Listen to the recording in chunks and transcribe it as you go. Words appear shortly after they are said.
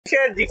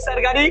Gixxer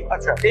গাড়ি।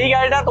 আচ্ছা, এই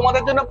গাড়িটা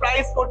তোমাদের জন্য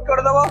প্রাইস কোট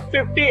করে দেবো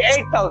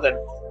 58,000।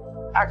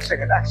 এক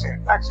সেকেন্ড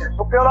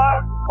তো প্রিয়রা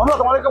আমরা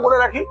তোমাদেরকে বলে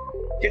রাখি,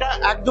 যেটা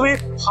একদমই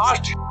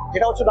ফার্স্ট,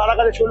 যেটা হচ্ছে দাদা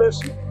কাছে চলে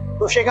এসেছি,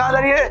 তো সেখানে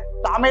দাঁড়িয়ে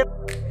দামের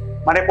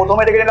মানে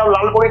প্রথমে দেখে নিলাম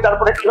লাল পরি,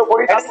 তারপরে কালো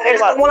পরি,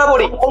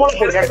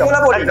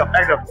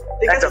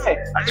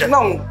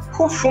 একদম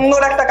খুব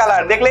সুন্দর একটা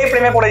কালার, দেখলেই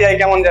প্রেমে পড়ে যায়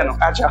কেমন যেন।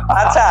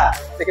 আচ্ছা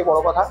থেকে বড়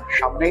কথা,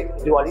 সামনে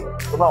দিওয়ালি,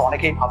 তোমরা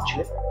অনেকেই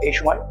ভাবছিলে এই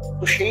সময়,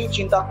 তো সেই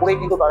চিন্তা করেই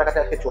কিন্তু তাদের কাছে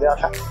আজকে চলে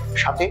আসা।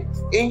 সাথে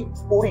এই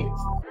পরি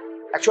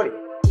অ্যাকচুয়ালি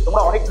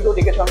তোমরা অনেক ভিডিও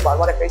দেখেছো, আমি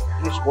বারবার একটা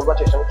জিনিস বলবার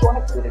চেষ্টা করছি,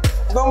 অনেক ভিডিও দেখেছো,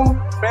 একদম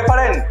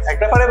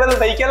প্রেফারেবল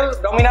ভেহিকেল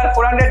ডমিনার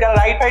 400 যারা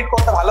রাইড ফাইড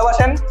করতে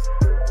ভালোবাসেন।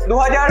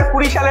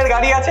 2020 সালের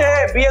গাড়ি আছে,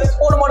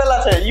 BS4 মডেল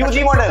আছে,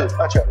 ইউজি মডেল।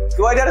 আচ্ছা,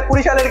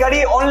 2020 সালের গাড়ি,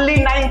 অনলি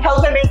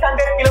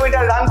 9,800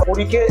 কিলোমিটার রান।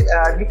 পরীকে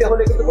নিতে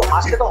হলে কিন্তু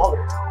আসতে তো হবে,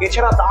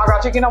 এছাড়া দাগ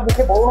আছে কিনা,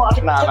 মুখে বড়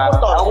আছে না,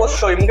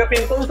 অবশ্যই মুখে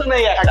পিম্পলস তো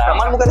নেই একটা,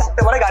 আমার মুখে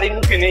থাকতে পারে, গাড়ির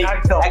মুখে নেই,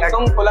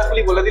 একদম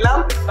খোলাখুলি বলে দিলাম।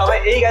 তবে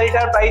এই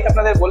গাড়িটার প্রাইস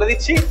আপনাদের বলে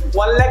দিচ্ছি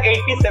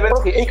 1,87,000।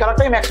 এই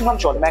কালারটাই ম্যাক্সিমাম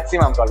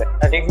চলে,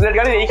 এক্সব্লেড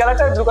গাড়ির এই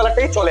কালারটা, ব্লু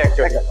কালারটাই চলে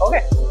অ্যাকচুয়ালি।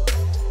 ওকে,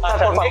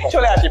 আচ্ছা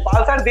চলে আসি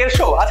পালসার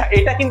 150। আচ্ছা,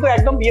 এটা কিন্তু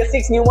একদম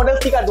BS6 নিউ মডেল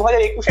স্টিকার,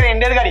 2021 এর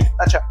এন্ডের গাড়ি।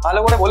 আচ্ছা, ভালো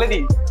করে বলে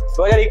দিই,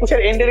 2021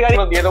 এর এন্ডের গাড়ি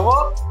দিয়ে দেবো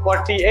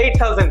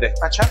 48,000 এ।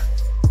 আচ্ছা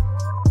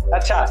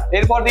আচ্ছা,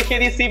 এরপর দেখিয়ে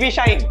দিই সিবি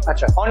শাইন।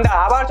 আচ্ছা, হন্ডা,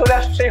 আবার চলে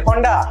আসছে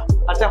হন্ডা।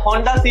 আচ্ছা,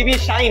 হন্ডা সিবি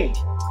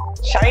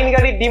শাইন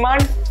গাড়ির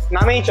ডিমান্ড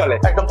নামেই চলে,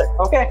 একদম তাই।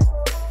 ওকে।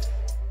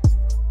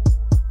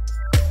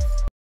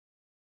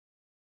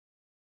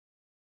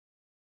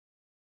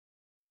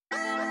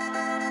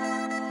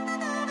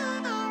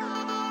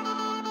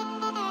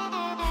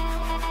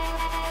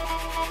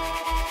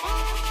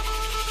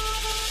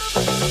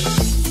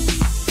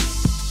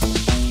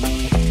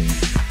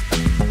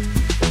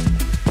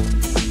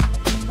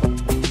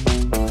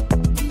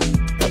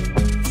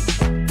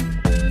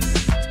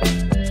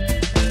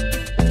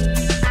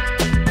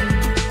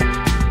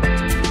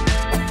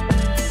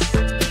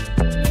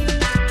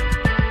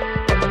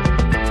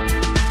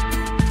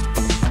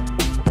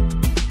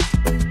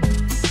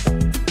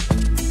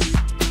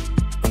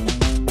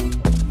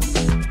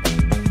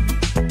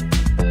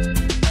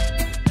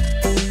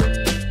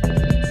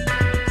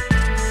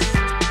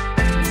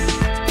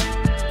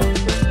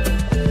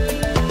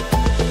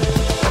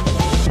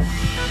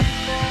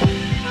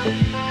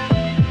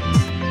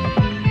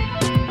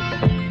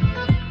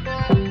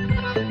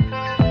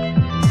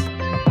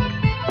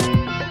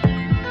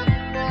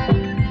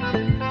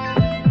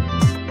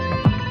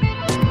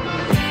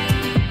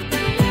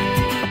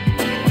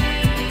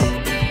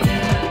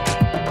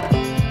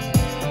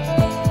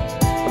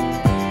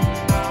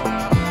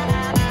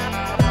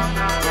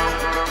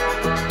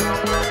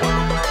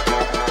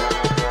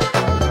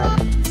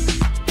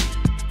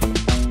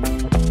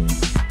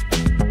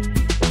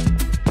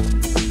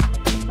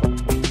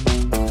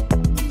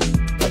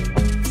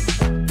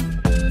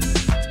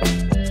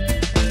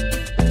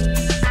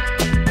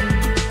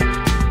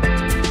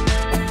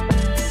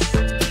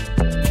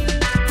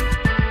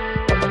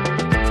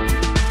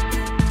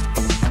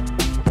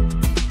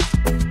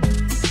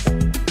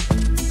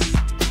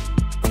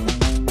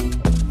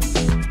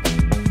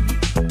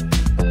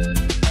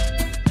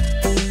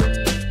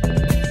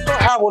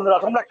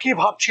 বন্ধুরা, তোমরা কি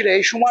ভাবছিলে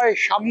এই সময়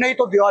সামনেই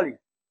তো দিওয়ালি,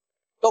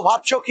 তো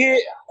ভাবছো কি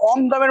কম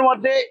দামের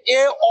মধ্যে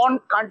অন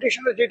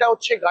কন্ডিশনে যেটা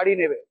হচ্ছে গাড়ি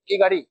নেবে, কি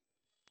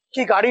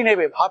গাড়ি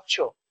নেবে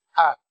ভাবছো?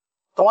 হ্যাঁ,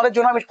 তোমাদের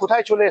জন্য আমি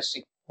কোথায় চলে এসেছি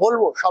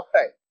বলবো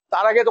সবটাই।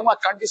 তার আগে তোমার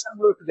কন্ডিশন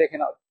গুলো একটু দেখে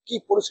নাও, কি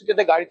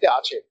পরিস্থিতিতে গাড়িতে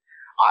আছে।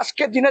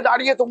 আজকের দিনে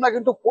দাঁড়িয়ে তোমরা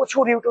কিন্তু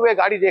প্রচুর ইউটিউবে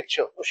গাড়ি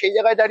দেখছো, তো সেই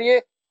জায়গায় দাঁড়িয়ে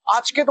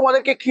আজকে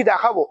তোমাদেরকে কি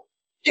দেখাবো,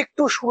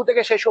 একটু শুরু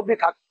থেকে শেষ অব্দি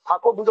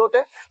থাকো ভিডিওতে,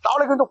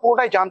 তাহলে কিন্তু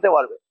পুরোটাই জানতে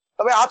পারবে।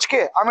 তবে আজকে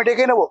আমি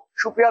ডেকে নেবো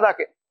সুপ্রিয়া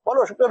দাকে।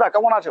 বলো সুপ্রিয়া দা,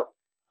 কেমন আছো?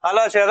 ভালো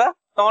আছে দাদা,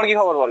 তোমার কি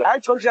খবর বলো? হ্যাঁ,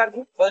 চলছে আর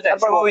কি।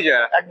 একদম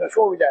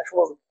শুভ বিজয়।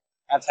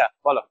 আচ্ছা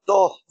বলো, তো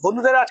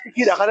বন্ধুদের আজকে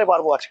কি দেখাতে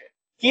পারবো, আজকে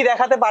কি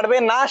দেখাতে পারবে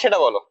না সেটা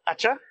বলো।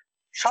 আচ্ছা,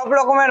 সব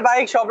রকমের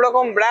বাইক, সব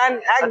রকম ব্র্যান্ড,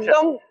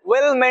 একদম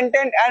ওয়েল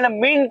মেইনটেইনড এন্ড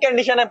মিন্ট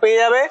কন্ডিশনে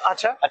পেয়ে যাবে।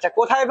 আচ্ছা আচ্ছা,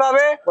 কোথায়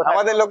পাবে?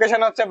 আমাদের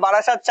লোকেশন হচ্ছে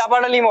বারাসাত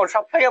চাপাডালি মোড়।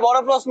 সব থেকে বড়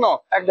প্রশ্ন,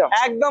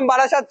 একদম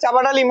বারাসাত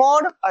চাপাডালি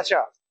মোড়।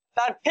 আচ্ছা,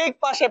 তার ঠিক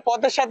পাশে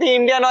পথের সাথে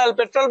ইন্ডিয়ান অয়েল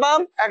পেট্রোল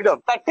পাম্প, একদম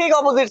তার ঠিক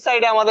অপোজিট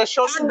সাইডে আমাদের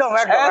শোরুম,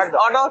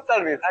 অটো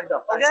সার্ভিস, একদম।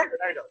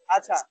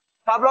 আচ্ছা,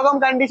 সব রকম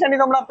কন্ডিশনই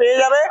তোমরা পেয়ে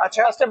যাবে।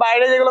 ফার্স্টে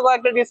বাইরে যেগুলো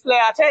কয়েকটা ডিসপ্লে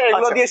আছে,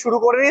 এগুলো দিয়ে শুরু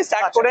করে নিই,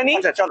 স্টার্ট করে নিই।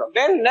 চলো,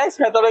 দেন নেক্সট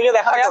ভেতরে গিয়ে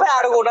দেখা যাবে।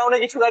 আর গোডাউনে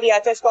কিছু গাড়ি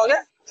আছে স্টকে,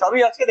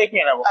 সবই আজকে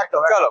দেখিয়ে নেবো।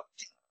 চলো,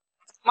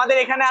 আমাদের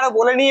এখানে আরো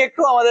বলে নিই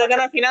একটু, আমাদের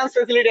এখানে ফিনান্স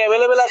ফেসিলিটি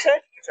অ্যাভেলেবেল আছে।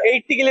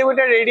 80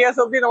 কিলোমিটার রেডিয়াস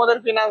অব্দি তোমাদের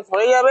ফিনান্স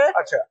হয়ে যাবে।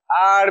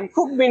 আর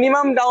খুব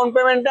মিনিমাম ডাউন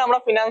পেমেন্টে আমরা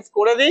ফিনান্স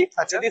করে দিই,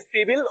 যদি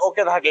সিভিল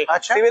ওকে থাকে।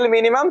 Civil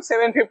minimum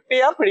 750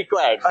 up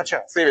required,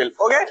 civil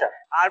ওকে।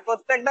 আর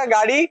প্রত্যেকটা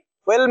গাড়ি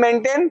well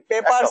maintain,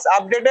 papers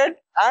updated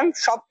and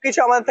সবকিছু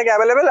আমাদের থেকে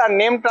অ্যাভেলেবেল। আর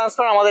নেম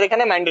ট্রান্সফার আমাদের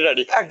এখানে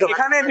ম্যান্ডেটরি। একদম।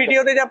 এখানে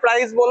ভিডিওতে যা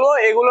প্রাইস বলবো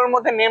এগুলোর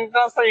মধ্যে নেম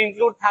ট্রান্সফার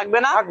ইনক্লুড থাকবে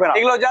না,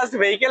 এগুলো জাস্ট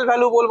ভেহিকেল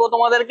ভ্যালু বলবো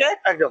তোমাদেরকে।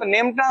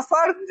 নেম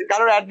ট্রান্সফার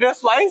কারোর অ্যাড্রেস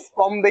ওয়াইজ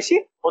কম বেশি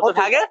হতে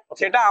থাকে,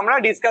 সেটা আমরা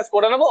ডিসকাস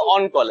করে নেবো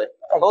অন কলে।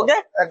 ওকে,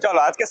 চলো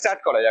আজকে স্টার্ট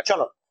করা যাক।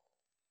 চলো।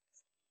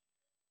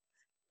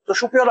 তো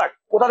সুপ্রিয় দা,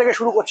 কোথা থেকে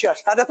শুরু করছি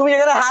আজকে? আচ্ছা, তুমি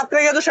যেখানে হাত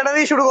রেখেছো সেটা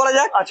দিয়ে শুরু করা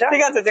যাক। আচ্ছা,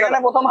 ঠিক আছে। যেখানে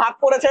প্রথম হাত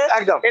পড়েছে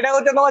একদম, এটা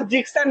হচ্ছে তোমার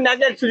জিক্সার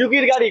ন্যাকেড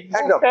সুজুকির গাড়ি,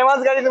 একদম ফেমাস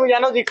গাড়ি। তুমি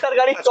জানো জিক্সার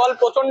গাড়ি চল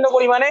প্রচন্ড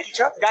পরিমাণে।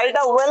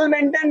 গাড়িটা ওয়েল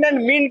মেইনটেইনড এন্ড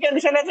মিন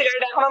কন্ডিশনে আছে।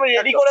 গাড়িটা এখন আমি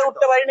রেডি করে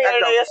উঠতে পারিনি,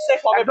 গাড়িটা এসছে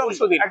সবে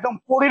পরশুদিন। একদম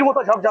পরির মতো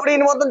ঝকঝক,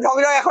 পরির মতন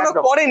ঝকঝক এখনো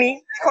করেনি,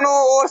 এখনো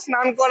ওর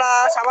স্নান করা,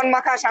 সাবান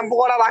মাখা, শ্যাম্পু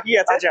করা বাকি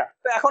আছে।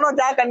 তো এখনো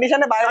যা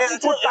কন্ডিশনে বাইরে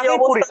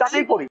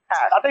তাতেই পরি।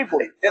 হ্যাঁ, তাতেই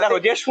পরি। দেখো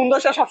যে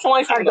সুন্দরটা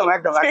সবসময় একদম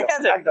একদম, ঠিক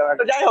আছে।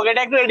 তো যাই হোক,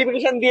 এটা একটু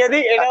এডিফিকেশন দিয়ে দিই।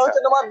 এটা হচ্ছে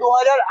তোমার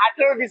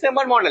 2018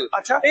 ডিসেম্বর মডেল।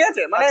 আচ্ছা, ঠিক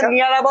আছে, মানে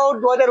নিয়ার অ্যাবাউট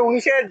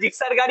 2019 এর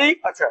জিক্সার গাড়ি।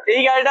 আচ্ছা,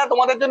 এই গাড়িটা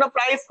তোমাদের জন্য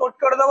প্রাইস কোট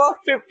করে দেবো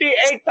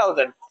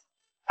 58,000।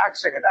 এক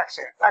সেকেন্ড।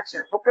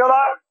 সুপ্রিয়রা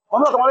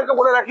বন্ধুরা, তোমাদেরকে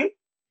বলে রাখি,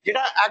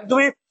 যেটা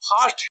একদমই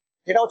ফার্স্ট,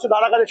 যেটা হচ্ছে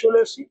দাদার কাছে চলে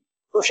এসেছি।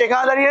 তো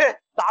সেখানে দাঁড়িয়ে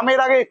দামের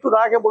আগে একটু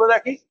দাদাকে বলে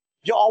রাখি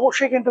যে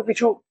অবশ্যই কিন্তু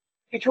কিছু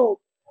কিছু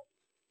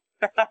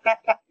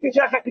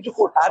কিছু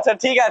করতে। আচ্ছা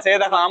ঠিক আছে,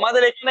 দেখো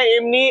আমাদের এখানে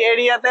এমনি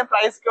এরিয়াতে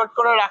প্রাইস কোট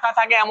করে রাখা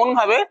থাকে এমন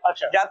ভাবে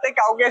যাতে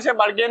কাউকে এসে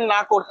বার্গেন না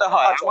করতে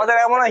হয়। আমাদের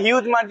এমন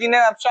হিউজ মার্জিনে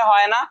ব্যবসা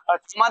হয় না,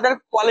 আমাদের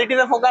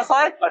কোয়ালিটিতে ফোকাস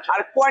হয়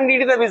আর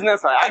কোয়ান্টিটিতে বিজনেস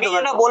হয়। আগে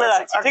এটা বলে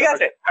রাখছি, ঠিক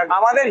আছে।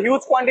 আমাদের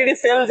হিউজ কোয়ান্টিটি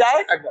সেল যায়,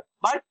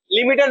 বাট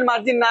লিমিটেড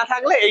মার্জিন না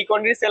থাকলে এই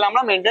কোয়ান্টিটি সেল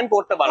আমরা মেনটেন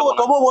করতে পারবো।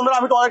 তবুও বন্ধুরা,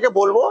 আমি তোমাদেরকে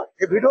বলবো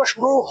যে ভিডিও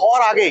শুরু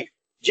হওয়ার আগে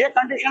যে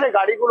কন্ডিশনে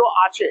গাড়িগুলো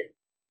আছে,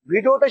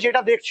 ভিডিওতে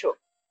যেটা দেখছো,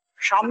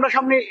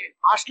 সামনাসামনি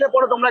আসলে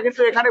পরে তোমরা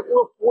কিন্তু এখানে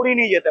পুরো পরি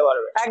নিয়ে যেতে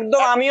পারবে।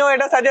 একদম, আমিও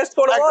এটা সাজেস্ট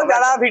করবো।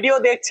 যারা ভিডিও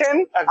দেখছেন,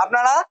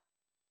 আপনারা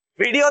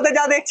ভিডিওতে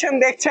যা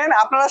দেখছেন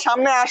আপনারা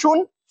সামনে আসুন,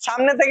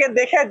 সামনে থেকে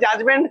দেখে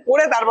জাজমেন্ট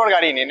করে তারপর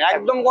গাড়ি নিন।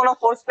 একদম কোনো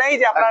ফোর্স নেই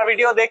যে আপনারা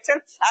ভিডিও দেখছেন,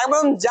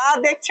 একদম যা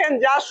দেখছেন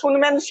যা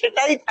শুনবেন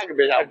সেটাই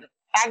থাকবে,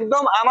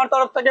 একদম আমার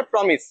তরফ থেকে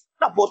প্রমিস।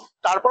 না,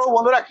 তারপরেও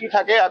বন্ধুরা কি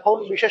থাকে, এখন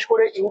বিশেষ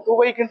করে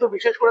ইউটিউবেই কিন্তু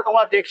বিশেষ করে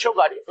তোমরা দেখছো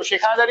গাড়ি, তো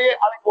সেখানে দাঁড়িয়ে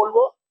আমি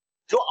বলবো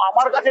যে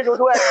আমার কাছে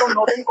যদিও একদম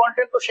নতুন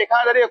কন্টেন্ট, তো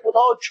সেখানে দাঁড়িয়ে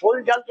কোথাও ঝোল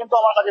ঝাল কিন্তু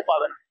আমার কাছে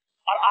পাবে না।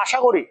 আর আশা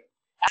করি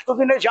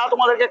এতদিনে যা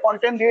তোমাদেরকে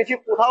কন্টেন্ট দিয়েছি,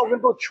 কোথাও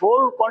কিন্তু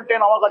ঝোল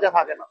কন্টেন্ট আমার কাছে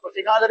থাকে না। তো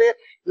সেখানে দাঁড়িয়ে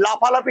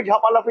লাফালাফি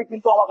ঝাপালাফি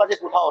কিন্তু আমার কাছে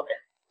কোথাও নেই।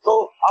 তো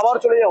আবার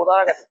চলে যাবো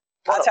দাদার কাছে।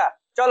 আচ্ছা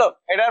চলো,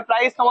 এটার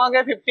প্রাইস তোমাকে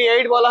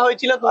 58 বলা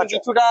হয়েছিল, তুমি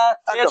কিছুটা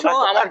চেয়েছো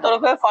আমার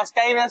তরফে, ফার্স্ট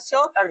টাইম এসছো।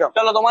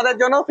 চলো তোমাদের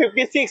জন্য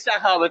 56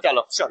 রাখা হবে।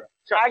 চলো চলো,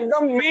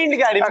 একদম মিন্ট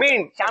গাড়ি,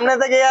 মিন্ট। সামনে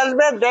থেকে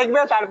আসবে, দেখবে,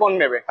 তারপর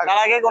নেবে, তার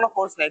আগে কোনো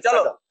ফোর্স নেই।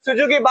 চলো,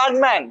 সুজুকি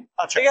বাগম্যান।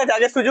 ঠিক আছে,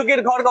 আগে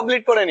সুজুকির ঘর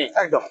কমপ্লিট করে নি।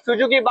 একদম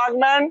সুজুকি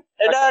বাগম্যান,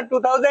 এটা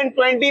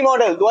 2020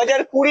 মডেল,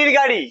 2020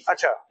 গাড়ি।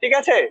 আচ্ছা ঠিক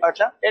আছে,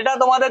 আচ্ছা, এটা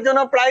তোমাদের জন্য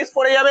প্রাইস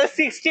পড়ে যাবে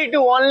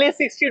 62, অনলি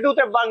 62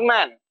 তে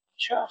Burgman.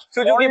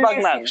 Suzuki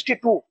Burgman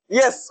 62,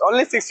 yes,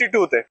 only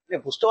 62 তে।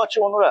 বুঝতে পারছো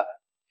বন্ধুরা?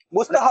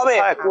 বুঝতে হবে,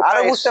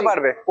 আরো বুঝতে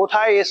পারবে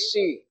কোথায়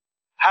এসছি।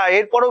 হ্যাঁ,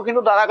 এরপরেও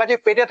কিন্তু দাদার কাছে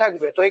পেটে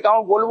থাকবে। তো এই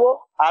কারণ বলবো,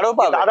 আরো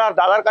পাবে।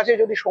 দাদার কাছে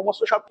যদি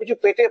সমস্ত সবকিছু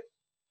পেতে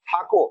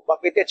থাকো বা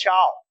পেতে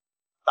চাও,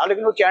 তাহলে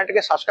কিন্তু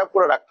চ্যানেলটাকে সাবস্ক্রাইব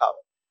করে রাখতে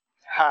হবে।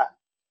 হ্যাঁ,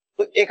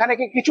 তো এখানে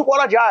কি কিছু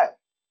করা যায়?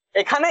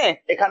 এখানে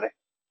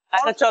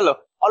আচ্ছা চলো,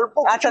 অল্প,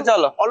 আচ্ছা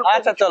চলো,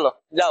 আচ্ছা চলো,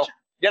 যাও,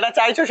 যেটা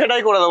চাইছো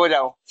সেটাই করে দেবো।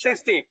 যাও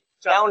 60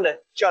 রাউন্ডে,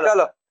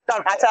 চলো।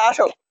 আচ্ছা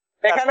আসো,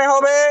 এখানে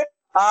হবে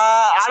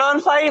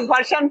R15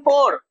 version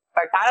 4,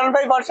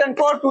 R15 version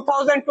 4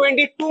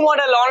 2022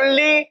 model,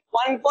 only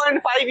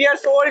 1.5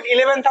 years old,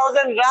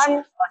 11,000 run.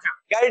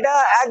 গাড়িটা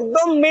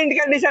একদম মিন্ট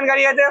কন্ডিশন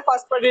গাড়ি আছে,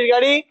 ফার্স্ট পার্টির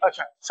গাড়ি।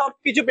 আচ্ছা,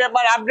 সবকিছু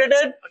পেপার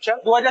আপডেটেড।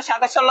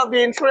 2027 সাল অব্দি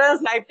ইন্স্যুরেন্স,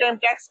 লাইফ টাইম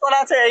ট্যাক্স করা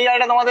আছে। এই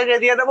গাড়িটা তোমাদেরকে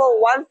দিয়ে দেবো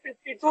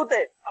 152 তে।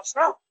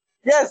 আচ্ছা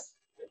ইয়েস,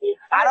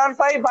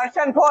 R15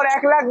 ভার্সন 4,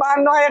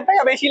 1,52,000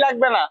 টাকা, বেশি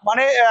লাগবে না।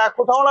 মানে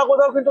কোথাও না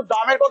কোথাও কিন্তু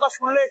দামের কথা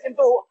শুনলে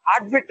কিন্তু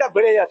হার্টবিটটা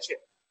বেড়ে যাচ্ছে।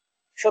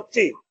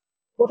 সত্যি,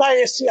 কোথায়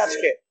এসছি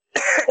আজকে,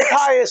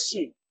 কোথায়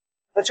এসছি।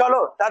 তো চলো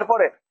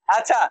তারপরে।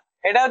 আচ্ছা,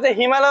 এটা হচ্ছে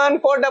হিমালয়ান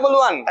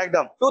 411,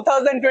 একদম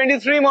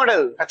 2023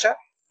 মডেল। আচ্ছা,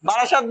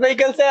 বারাসাত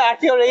ভেহিকলস এ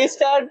আরটিও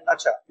রেজিস্টার্ড।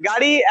 আচ্ছা,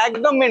 গাড়ি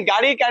একদম মিন্ট,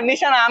 গাড়ির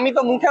কন্ডিশন আমি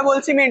তো মুখে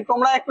বলছি মিন্ট,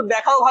 তোমরা একটু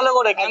দেখাও ভালো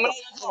করে,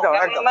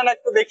 ক্যামেরা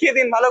একটু দেখিয়ে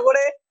দিন ভালো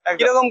করে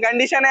কিরকম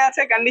কন্ডিশনে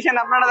আছে। কন্ডিশন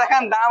আপনারা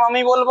দেখান, দাম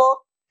আমি বলবো,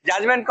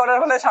 জাজমেন্ট করার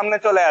হলে সামনে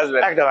চলে আসবে।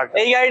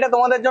 এই গাড়িটা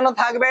তোমাদের জন্য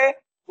থাকবে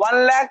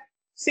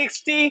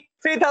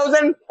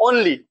 1,63,000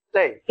 অনলি।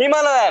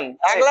 হিমালয়ান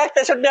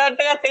 1,63,000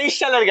 টাকা, 23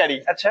 সালের গাড়ি।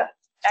 আচ্ছা,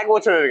 1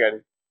 বছরের গাড়ি।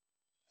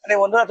 মানে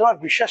বন্ধুরা, তোমরা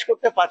বিশ্বাস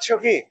করতে পারছো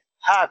কি?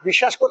 হ্যাঁ,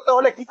 বিশ্বাস করতে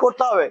হলে কি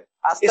করতে হবে?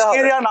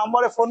 স্ক্রিনে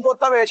নাম্বারে ফোন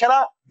করতে হবে, এছাড়া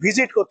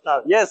ভিজিট করতে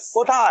হবে। ইয়েস,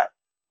 কোথায়?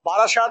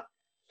 বারাসাত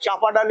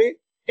চাপাডালি,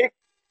 ঠিক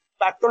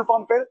পেট্রোল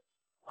পাম্পের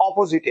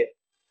অপোজিটে।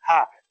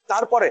 হ্যাঁ,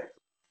 তারপরে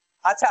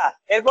আচ্ছা,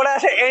 এরপরে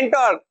আসে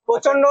এন্টর্ক,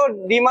 প্রচন্ড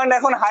ডিমান্ড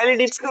এখন, highly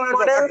discount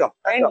model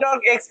Ntorq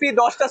XP.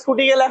 10টা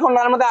স্কুটি গেলে এখন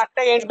তার মধ্যে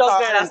 8টাই এন্টর্ক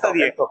যায় রাস্তা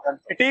দিয়ে।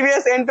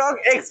 টিভিএস এন্টর্ক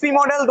এক্সপি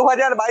মডেল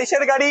 2022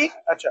 এর গাড়ি।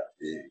 আচ্ছা,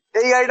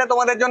 এই গাড়িটা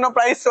তোমাদের জন্য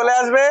প্রাইস চলে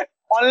আসবে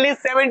অনলি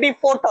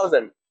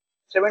 74,000।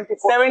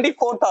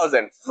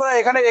 74,000।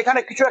 এখানে এখানে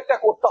কিছু একটা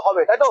করতে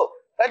হবে, তাই তো?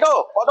 তাই তো,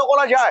 কত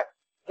করা যায়?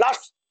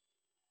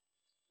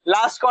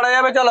 লাস্ট করা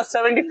যাবে, চলো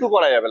 72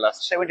 করা যাবে,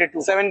 লাস্ট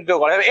 72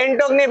 করা যাবে।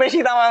 এন্টর্ক নিয়ে বেশি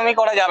দাম আমি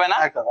করা যাবে না,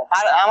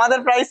 আর আমাদের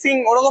প্রাইসিং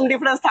ওরকম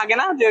ডিফারেন্স থাকে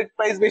না যে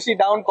প্রাইস বেশি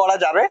ডাউন করা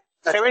যাবে।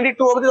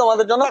 72 অবধি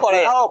তোমাদের জন্য করা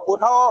যাবে।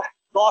 কোথাও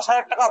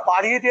 10,000 টাকা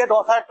বাড়িয়ে দিয়ে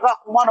 10,000 টাকা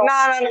কমানো, না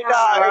না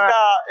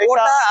না,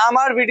 ওটা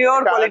আমার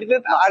ভিডিওর কোয়ালিটিতে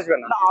আসবে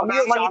না।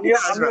 আমিও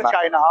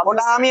চাই না।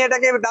 ওটা আমি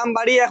এটাকে দাম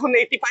বাড়িয়ে এখন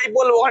 85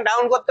 বলবো, ওখানে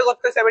ডাউন করতে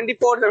করতে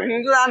 74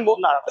 72 আনবো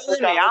না।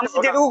 আমি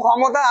যেটুকু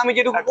ক্ষমতা, আমি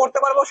যেটুকু করতে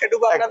পারবো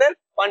সেটুকু আপনাদের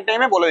ওয়ান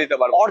টাইমে বলে দিতে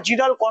পারবো।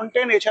 অরিজিনাল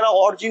কন্টেন্ট এছাড়া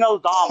অরিজিনাল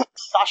দাম,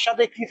 তার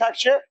সাথে কি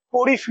থাকছে?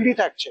 পরি ফ্রি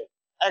থাকছে।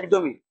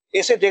 একদমই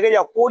এসে দেখে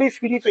যাও, পরি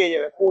ফ্রি পেয়ে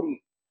যাবে, পরি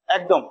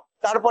একদম।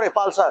 তারপরে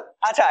পালসার।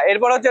 আচ্ছা,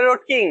 এরপর হচ্ছে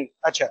রোড কিং।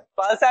 আচ্ছা,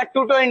 পালসার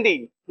 220।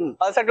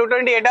 পালসার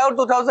 220 এটাও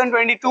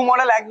 2022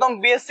 মডেল, একদম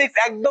BS6,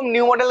 একদম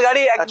নিউ মডেল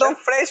গাড়ি, একদম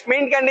ফ্রেশ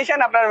মিন্ট কন্ডিশন।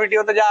 আপনার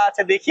ভিডিওতে যা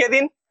আছে দেখিয়ে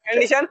দিন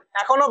কন্ডিশন।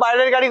 এখনো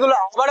বাইরের গাড়িগুলো,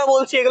 আবারও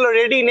বলছি, এগুলো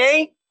রেডি নেই,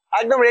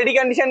 একদম রেডি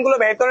কন্ডিশন গুলো।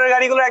 ভেতরের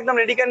গাড়িগুলো একদম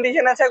রেডি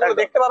কন্ডিশন আছে, এগুলো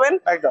দেখতে পাবেন।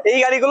 এই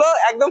গাড়িগুলো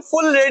একদম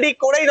ফুল রেডি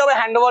করেই তবে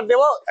হ্যান্ড ওভার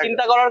দেবো,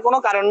 চিন্তা করার কোনো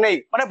কারণ নেই।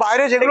 মানে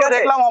বাইরে যেগুলো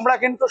দেখলাম আমরা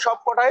কিন্তু সব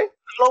কটাই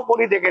কালো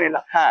পরি দেখে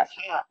নিলাম। হ্যাঁ,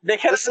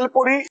 দেখে লাল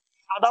পরি,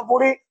 সাদা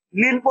পরি,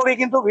 নীল পরি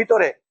কিন্তু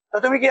ভিতরে। তো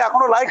তুমি কি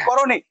এখনো লাইক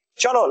করোনি?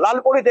 চলো, লাল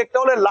পরি দেখতে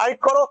হলে লাইক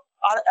করো।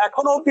 আর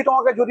এখনো অব্দি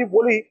তোমাকে যদি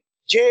বলি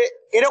যে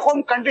এরকম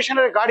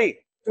কন্ডিশনের গাড়ি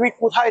তুমি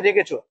কোথায়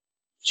দেখেছো,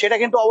 সেটা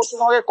কিন্তু অবশ্যই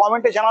তোমাকে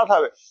কমেন্টে জানাতে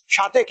হবে।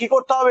 সাথে কি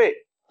করতে হবে?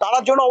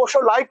 তার জন্য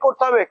অবশ্যই লাইক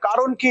করতে হবে।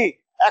 কারণ কি,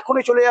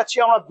 এখনই চলে যাচ্ছি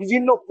আমরা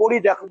বিভিন্ন পরি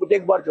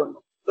দেখবার জন্য।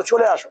 তো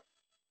চলে আসো।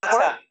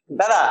 আচ্ছা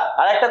দাদা,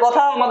 আর একটা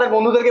কথা আমাদের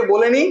বন্ধুদেরকে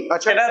বলে নি,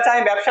 সেটা হচ্ছে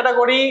আমি ব্যবসাটা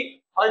করি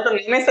হয়তো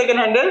নেমে সেকেন্ড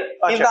হ্যান্ডের,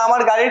 কিন্তু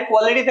আমার গাড়ির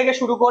কোয়ালিটি থেকে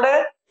শুরু করে,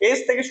 এজ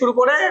থেকে শুরু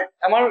করে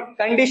আমার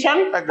কন্ডিশন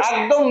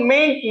একদম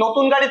মেইন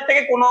নতুন গাড়ির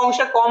থেকে কোনো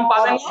অংশে কম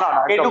পাবেন না,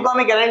 এটুকু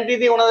আমি গ্যারান্টি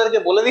দিয়ে ওনাদেরকে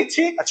বলে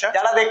দিচ্ছি।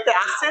 যারা দেখতে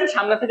আসছেন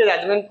সামনে থেকে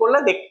জাজমেন্ট করলে,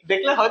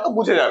 দেখলে হয়তো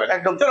বুঝে যাবে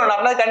একদম। চলুন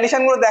আপনার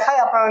কন্ডিশন গুলো দেখাই,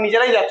 আপনারা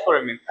নিজেরাই জাজ করে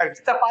নিন।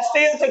 আচ্ছা,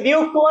 ফার্স্টেই হচ্ছে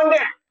ডিউক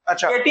 200।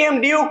 আচ্ছা, KTM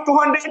ডিউক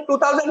 200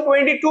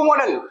 2022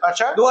 মডেল।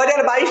 আচ্ছা,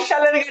 2022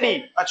 সালের গাড়ি।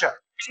 আচ্ছা,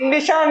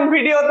 কন্ডিশন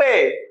ভিডিওতে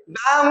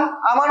দাম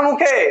আমার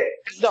মুখে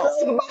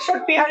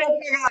 62,000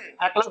 টাকা।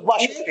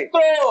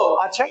 1,62,000।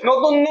 আচ্ছা,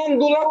 নতুন দাম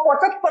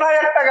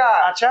 2,75,000 টাকা।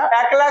 আচ্ছা,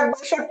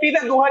 1,62,000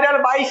 তে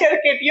 2022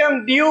 KTM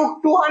ডিউক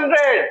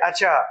 200।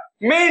 আচ্ছা,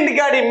 মিন্ট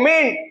গাড়ি,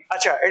 মিন্ট।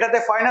 আচ্ছা, এটাতে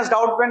ফাইন্যান্স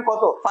ডাউন পেমেন্ট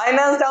কত?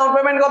 ফাইন্যান্স ডাউন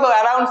পেমেন্ট কত?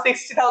 অ্যারাউন্ড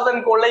 60,000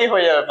 করলেই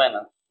হয়ে যাবে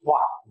ফাইন্যান্স।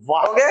 বাহ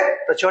বাহ, ওকে,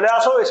 তো চলে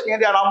আসো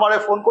স্ক্রিনে দেওয়া নম্বরে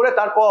ফোন করে।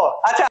 তারপর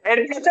আচ্ছা,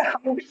 এরপর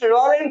হচ্ছে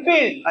রয়্যাল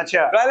এনফিল্ড।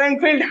 আচ্ছা, রয়্যাল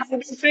এনফিল্ড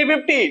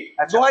 350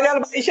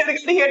 2022 এর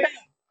গাড়ি এটা।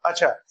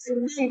 আচ্ছা,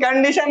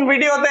 কন্ডিশন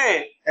ভিডিওতে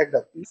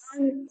একদম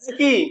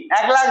কি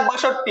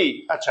 1,62,000।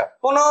 আচ্ছা,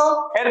 কোনো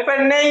হেরফের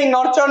নেই,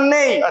 নড়চড়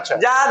নেই, আচ্ছা,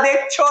 যা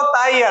দেখছো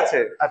তাই আছে।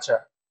 আচ্ছা,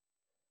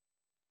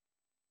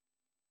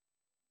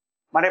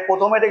 মানে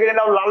প্রথমে দেখে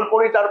নিলাম লাল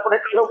পরি, তারপরে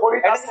কালো পরি,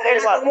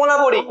 কমলা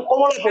পরি,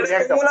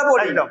 কমলা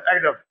পরি, একদম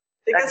একদম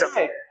ঠিক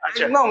আছে,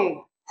 একদম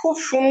খুব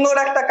সুন্দর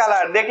একটা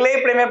কালার, দেখলেই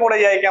প্রেমে পড়ে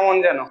যায় কেমন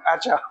যেন।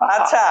 আচ্ছা,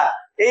 আচ্ছা,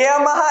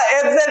 ইয়ামাহা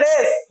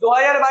FZS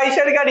 2022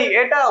 এর গাড়ি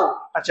এটাও।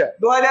 আচ্ছা,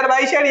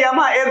 2022 এর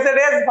ইয়ামাহা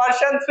FZS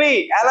ভার্সন 3,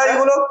 অ্যালয়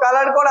গুলো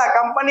কালার করা,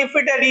 company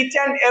fitted, each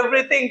and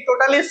everything,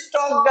 totally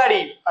stock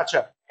গাড়ি। আচ্ছা,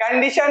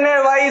 কন্ডিশনের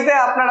ওয়াইজে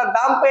আপনারা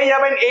দাম পেয়ে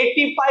যাবেন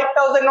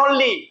 85,000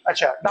 অনলি।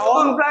 আচ্ছা,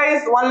 ডাউন প্রাইস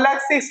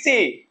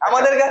 1,60,000।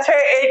 আমাদের কাছে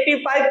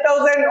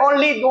 85,000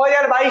 অনলি,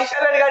 2022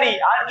 সালের গাড়ি।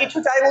 আর কিছু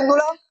চাই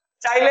বন্ধুরা?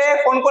 চাইলে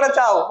ফোন করে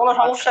চাও, কোনো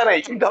সমস্যা নেই।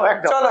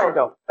 চলো,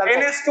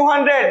 NS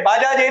 200,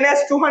 Bajaj NS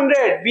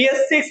 200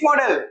 BS6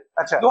 model.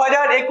 আচ্ছা,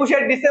 2021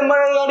 এর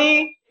ডিসেম্বরের গাড়ি।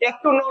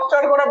 একটু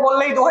নড়চড় করে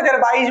বললেই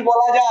 2022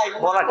 বলা যায়,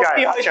 হয়তো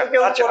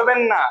কেউ করবেন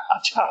না।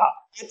 আচ্ছা,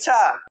 আচ্ছা,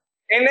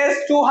 NS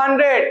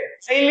 200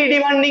 হাইলি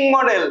ডিমান্ডিং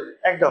মডেল,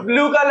 একদম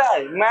blue colour,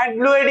 matte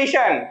blue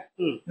addition,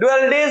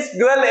 dual disk,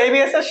 dual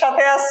ABS এর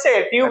সাথে আসছে,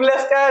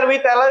 tubeless tyre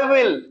with alloy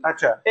wheel.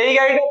 আচ্ছা, এই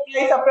গাড়িটার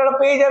প্রাইস আপনারা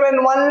পেয়ে যাবেন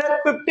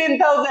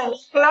 1,15,000,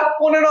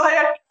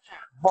 1,15,000।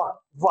 বাহ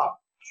বাহ,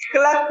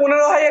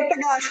 1,15,000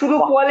 টাকা। শুধু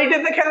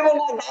কোয়ালিটিতে খেলবো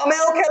না,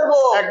 দামেও খেলবো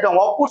একদম।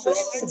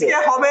 আজকে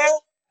হবে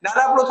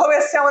দাদা, প্রথম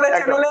এসছে আমাদের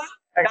চ্যানেলে,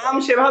 দাম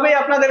সেভাবেই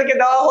আপনাদেরকে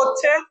দেওয়া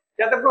হচ্ছে,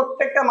 যাতে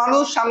প্রত্যেকটা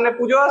মানুষ, সামনে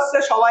পুজো আসছে,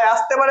 সবাই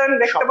আসতে পারেন,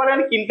 দেখতে পারেন,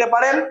 কিনতে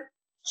পারেন,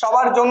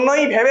 সবার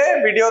জন্যই ভেবে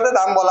ভিডিওতে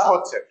দাম বলা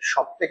হচ্ছে।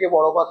 সব থেকে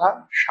বড় কথা,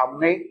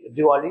 সামনেই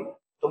দিওয়ালি,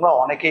 তোমরা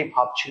অনেকেই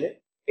ভাবছিলে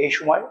এই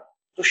সময়,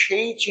 তো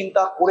সেই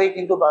চিন্তা করেই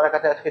কিন্তু তাদের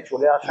কাছে আজকে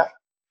চলে আসা।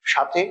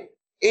 সাথে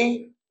এই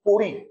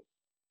পরি,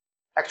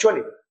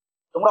 অ্যাকচুয়ালি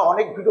তোমরা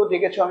অনেক ভিডিও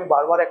দেখেছো, আমি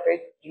বারবার একটাই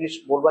জিনিস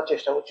বলবার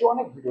চেষ্টা করছি,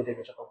 অনেক ভিডিও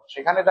দেখেছো তোমরা,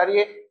 সেখানে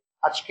দাঁড়িয়ে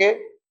আজকে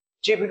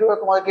যে ভিডিওটা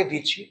তোমাদেরকে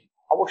দিচ্ছি,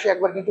 অবশ্যই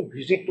একবার কিন্তু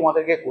ভিজিট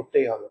তোমাদেরকে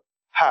করতেই হবে।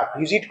 হ্যাঁ,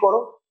 ভিজিট করো,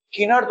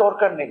 কেনার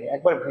দরকার নেই,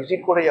 একবার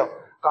ভিজিট করে যাও।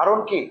 কারণ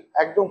কি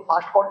একদম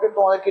ফার্স্ট কন্টেন্ট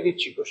তোমাদেরকে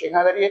দিচ্ছি, তো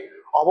সেখানে দাঁড়িয়ে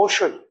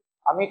অবশ্যই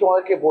আমি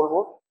তোমাদেরকে বলবো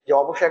যে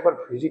অবশ্যই একবার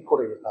ভিজিট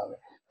করে যেতে হবে।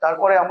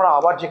 তারপরে আমরা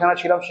আবার যেখানে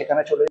ছিলাম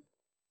সেখানে চলে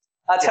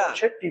আচ্ছা,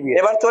 টিভিএস।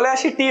 এবার চলে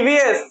আসি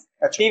টিভিএস।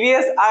 আচ্ছা।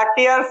 টিভিএস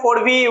RTR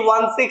 4V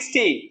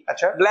 160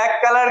 আচ্ছা ব্ল্যাক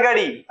কালার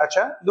গাড়ি,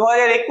 আচ্ছা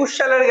 2021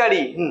 সালের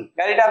গাড়ি।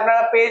 গাড়িটা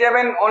আপনারা পেয়ে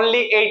যাবেন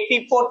অনলি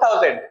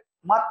 84,000,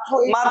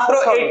 মাত্র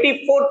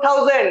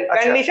 84,000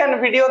 কন্ডিশন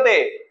ভিডিওতে।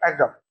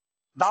 একদম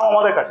দাম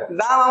আমাদের কাছে,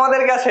 দাম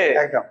আমাদের কাছে,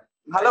 একদম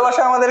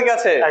ভালোবাসা আমাদের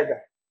কাছে। একদম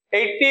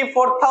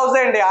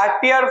 84,000 এ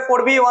RTR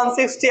 4V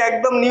 160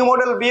 একদম নিউ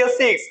মডেল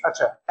BS6।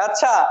 আচ্ছা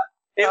আচ্ছা,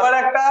 এবার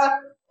একটা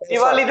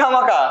দিওয়ালি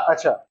ধামাকা,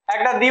 আচ্ছা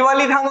একটা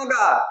দিওয়ালি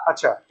ধামাকা।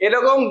 আচ্ছা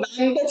এরকম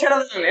দাম তো ছেড়ে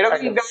দেন,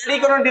 এরকম গাড়ি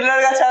কোনো ডিলার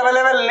কাছে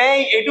অ্যাভেলেবেল নেই,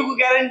 এটুকু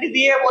গ্যারান্টি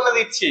দিয়ে বলে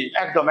দিচ্ছি।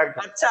 একদম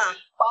একদম। আচ্ছা,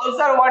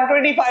 পালসার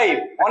 125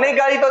 অনেক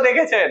গাড়ি তো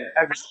দেখেছেন,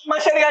 এক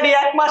মাসের গাড়ি,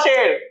 এক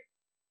মাসের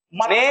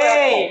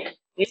নেই,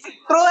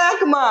 মাত্র এক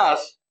মাস,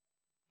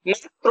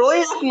 মাত্রই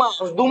এক মাস,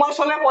 2 মাস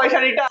হলে পয়সা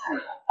রিটার্ন।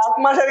 এক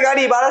মাসের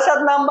গাড়ি, বারাসাত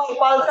নাম্বার,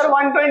 পালসার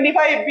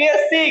 125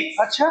 BS6।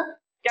 আচ্ছা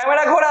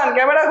ক্যামেরা ঘোরান,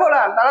 ক্যামেরা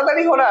ঘোরান,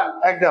 তাড়াতাড়ি ঘোরান।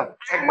 একদম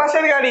এক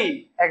মাসের গাড়ি,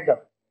 একদম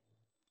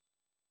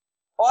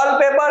অল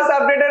পেপারস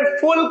আপডেটেড,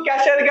 ফুল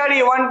ক্যাশের গাড়ি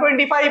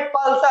 125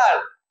 পালসার।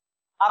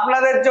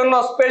 আপনাদের জন্য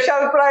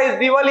স্পেশাল প্রাইস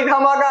দিওয়ালি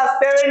ধামাকা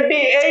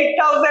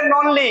 78,000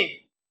 অনলি।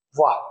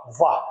 বাহ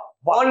বাহ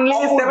অনলি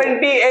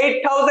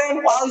 78,000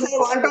 পালসার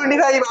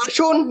 125।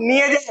 আসুন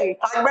নিয়ে যান,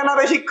 থাকবে না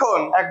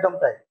বেশিক্ষণ। একদম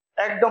তাই,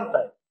 একদম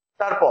তাই।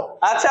 তারপর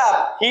আচ্ছা,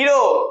 hero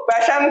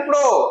passion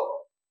pro,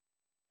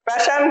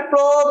 passion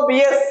pro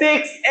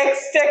BS6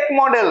 Xtec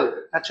model.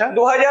 আচ্ছা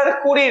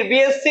 2020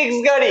 BS6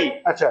 গাড়ি।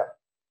 আচ্ছা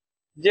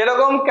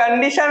যেরকম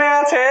কন্ডিশনে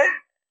আছে,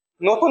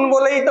 নতুন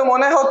বলেই তো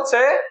মনে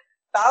হচ্ছে,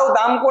 তাও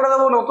দাম করে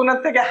দেবো নতুনের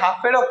থেকে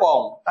হাফেরও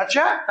কম।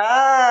 আচ্ছা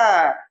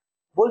হ্যাঁ,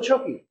 বলছো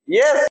কি?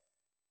 ইয়েস,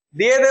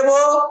 দিয়ে দেবো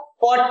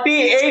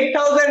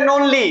 48,000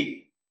 অনলি।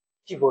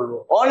 কি বলবো,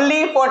 অনলি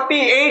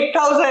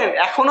 48,000।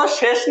 এখনো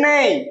শেষ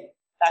নেই,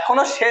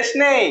 এখনো শেষ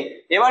নেই।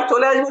 এবার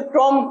চলে আসবো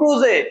টম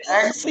ক্রুজে,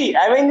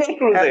 অ্যাভেঞ্জার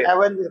ক্রুজে।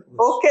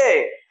 ওকে,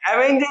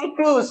 Avenger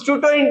cruise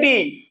 220,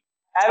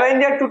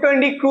 Avenger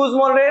 220 cruise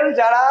model.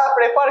 যারা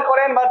প্রেফার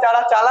করেন বা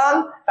যারা চালান,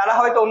 তারা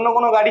হয়তো অন্য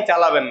কোনো গাড়ি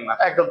চালাবেন না।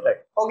 একদম তাই,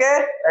 ওকে,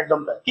 একদম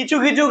তাই। কিছু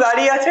কিছু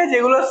গাড়ি আছে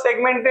যেগুলো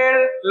সেগমেন্টের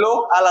লোক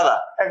আলাদা।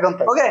 একদম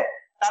তাই। ওকে,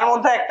 তার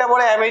মধ্যে একটা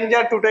বলে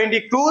অ্যাভেঞ্জার 220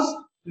 ক্রুজ,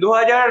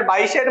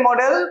 2022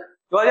 মডেল,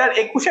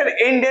 2021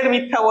 এন্ডের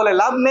মিথ্যা বলে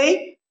লাভ নেই,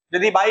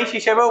 যদি 22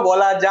 হিসেবেও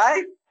বলা যায়।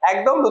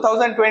 একদম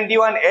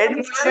 2021 এন্ড,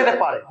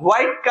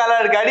 হোয়াইট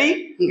কালার গাড়ি,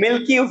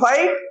 মিল্কি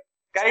হোয়াইট।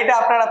 গাড়িটা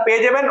আপনারা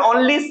পেয়ে যাবেন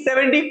অনলি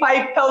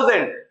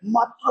 75,000,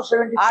 মাত্র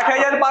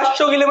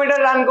 8,500 কিলোমিটার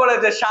রান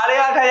করেছে,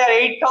 8,500,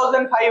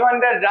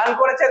 8,500 রান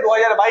করেছে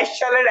 2022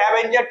 সালের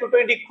অ্যাভেঞ্জার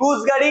 220 ক্রুজ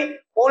গাড়ি,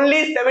 অনলি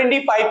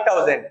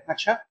 75,000।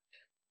 আচ্ছা,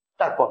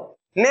 তারপর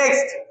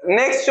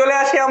নেক্সট চলে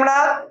আসি আমরা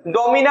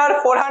ডমিনার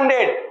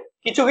 400।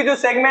 কিছু কিছু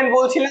সেগমেন্ট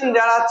বলছিলেন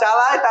যারা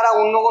চালায়, তারা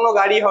অন্য কোনো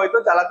গাড়ি হয়তো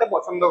চালাতে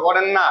পছন্দ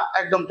করেন না।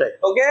 একদম তাই।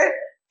 ওকে,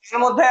 এর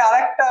মধ্যে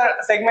আরেকটা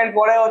সেগমেন্ট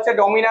পড়ে হচ্ছে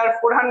ডমিনার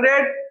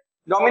 400।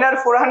 ডমিনার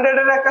 400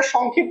 এর একটা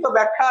সংক্ষিপ্ত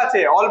ব্যাখ্যা আছে,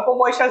 অল্প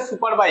পয়সার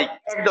সুপার বাইক।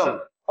 একদম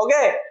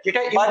ওকে,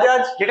 যেটা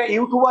বাজাজ, যেটা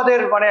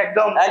ইউটিউবারদের মানে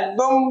একদম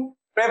একদম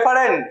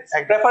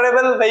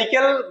প্রেফারেবল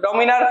ভেহিকেল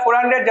ডমিনার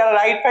 400, যারা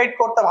রাইড ফাইড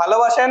করতে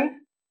ভালোবাসেন।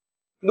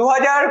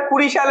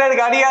 2020 সালের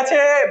গাড়ি আছে,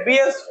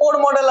 BS4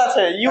 মডেল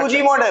আছে,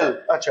 ইউজি মডেল।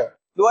 আচ্ছা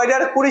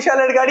 2020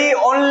 সালের গাড়ি,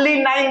 অনলি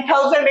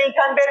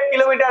 9,800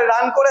 কিলোমিটার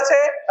রান করেছে।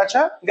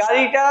 আচ্ছা,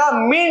 গাড়িটা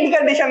মিন্ট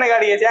কন্ডিশনে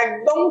গাড়ি আছে,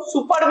 একদম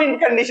সুপার মিন্ট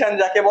কন্ডিশন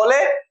যাকে বলে।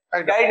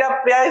 গাড়িটা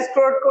প্রাইস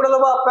কোট করে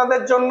দেবো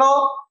আপনাদের জন্য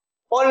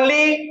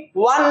অনলি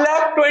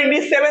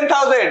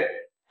 1,27,000,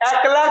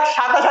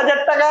 1,27,000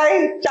 টাকায়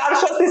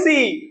 400 সিসি।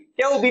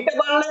 কেউ দিতে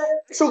পারলে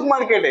সুক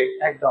মার্কেটে।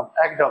 একদম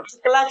একদম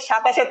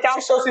 1,27,000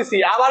 400 সিসি।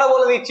 আবারও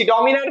বলে দিচ্ছি,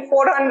 ডমিনার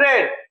 400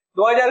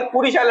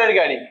 2020 সালের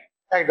গাড়ি।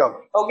 একদম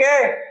ওকে,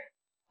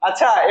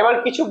 আচ্ছা, এবার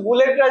কিছু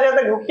বুলেট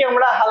রাজাতে ঢুকি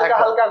আমরা হালকা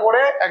হালকা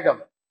করে। একদম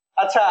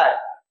আচ্ছা,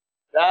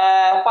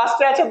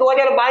 ফার্স্টে আছে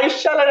 2022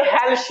 সালের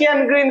হ্যালসিয়ান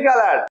গ্রিন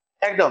কালার,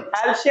 একদম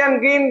হ্যালসিয়ান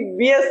green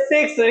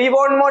BS6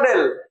 reborn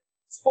model,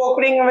 spoke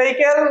ring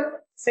vehicle,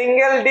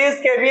 single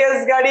disc ABS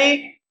গাড়ি,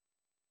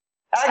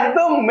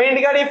 একদম মেন্ট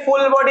গাড়ি,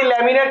 ফুল বডি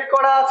ল্যামিনেট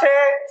করা আছে,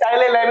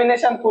 চাইলে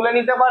ল্যামিনেশন তুলে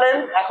নিতে পারেন।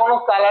 এখনো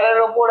কালারের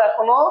ওপর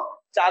এখনো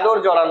চাদর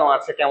জড়ানো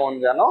আছে কেমন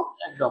যেন,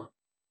 একদম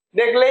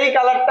দেখলেই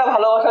কালারটা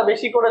ভালোবাসা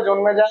বেশি করে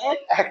জন্মে যায়।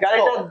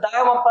 গাড়িটার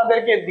দাম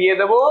আপনাদেরকে দিয়ে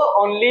দেবো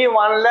অনলি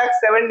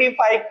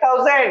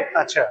 1,75,000।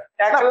 আচ্ছা,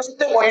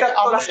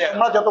 1,75,000।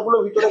 আমরা যতগুলো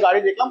ভিতরে গাড়ি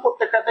দেখলাম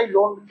প্রত্যেকটাতেই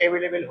লোন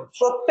অ্যাভেলেবেল হচ্ছে,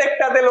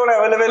 প্রত্যেকটাতে লোন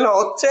অ্যাভেলেবেল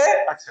হচ্ছে।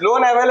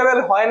 লোন অ্যাভেলেবেল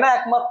হয় না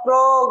একমাত্র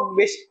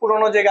বেশ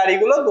পুরনো যে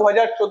গাড়িগুলো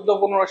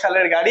 2014-15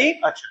 সালের গাড়ি,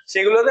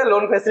 সেগুলোতে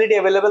লোন ফেসিলিটি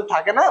অ্যাভেলেবেল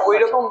থাকে না। ওই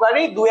রকম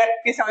গাড়ি দু এক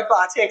পিস হয়তো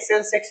আছে,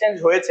 এক্সচেঞ্জ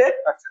হয়েছে,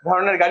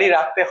 ধরনের গাড়ি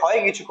রাখতে হয়,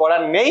 কিছু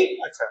করার নেই।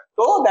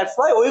 তো দ্যাটস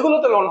ওয়াই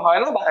ওইগুলোতে লোন হয়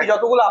না। বাকি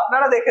যতগুলো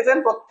আপনারা দেখেছেন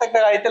প্রত্যেকটা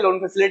গাড়িতে লোন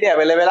ফেসিলিটি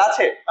অ্যাভেলেবেল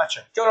আছে।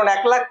 চলুন,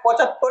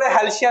 1,75,000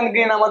 হ্যালসিয়ান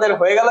গ্রিন আমাদের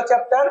হয়ে গেল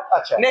চ্যাপ্টার।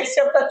 নেক্সট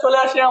চ্যাপ্টার চলে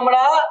আসি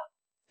আমরা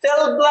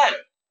সেলফ ব্ল্যাক।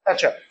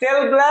 আচ্ছা টেল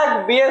black,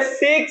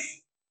 BS6,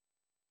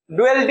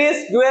 dual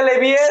disk, dual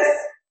ABS,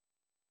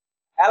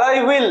 alloy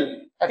wheel,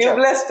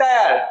 tubeless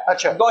tyre.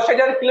 আচ্ছা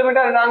 10,000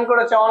 কিলোমিটার রান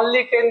করেছে,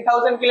 অনলি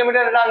 10,000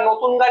 কিলোমিটার রান।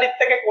 নতুন গাড়ির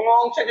থেকে কোনো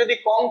অংশে যদি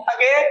কম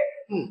থাকে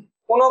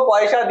কোনো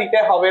পয়সা দিতে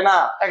হবে না,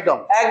 একদম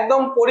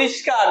একদম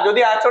পরিষ্কার।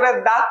 যদি আঁচড়ের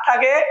দাগ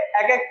থাকে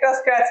এক একটা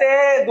স্ক্র্যাচে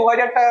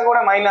 2,000 টাকা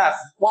করে মাইনাস,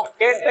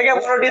 এর থেকে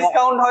বড়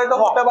ডিসকাউন্ট হয়তো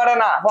হতে পারে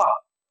না।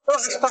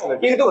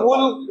 কিন্তু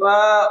ভুল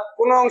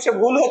কোনো অংশে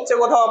ভুল হচ্ছে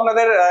কোথাও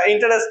আপনাদের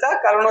ইন্টারেস্টটা,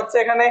 কারণ হচ্ছে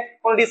এখানে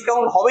কোনো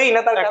ডিসকাউন্ট হবেই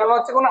না, তার কারণ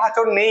হচ্ছে কোনো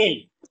আঁচড় নেই।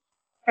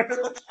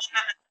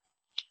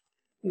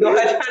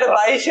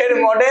 2022-এর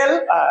মডেল,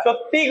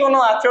 সত্যি কোনো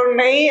আচরণ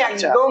নেই,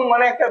 একদম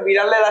মানে একটা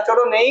বিড়ালের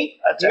আচরণ নেই।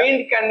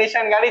 মিন্ট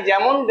কন্ডিশন গাড়ি,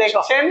 যেমন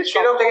দেখছেন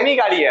সেরকমই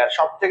গাড়ি। আর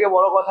সব থেকে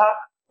বড় কথা,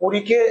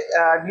 পুরীকে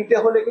নিতে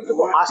হলে কিন্তু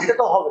আসতে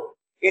তো হবে,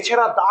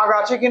 এছাড়া দাগ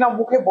আছে কিনা,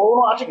 মুখে ব্রণ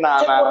আছে না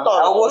না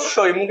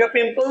অবশ্যই, মুখে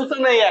পিম্পলস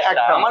নেই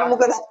একটা, আমার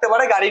মুখে থাকতে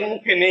পারে, গাড়ির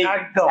মুখে নেই,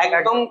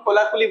 একদম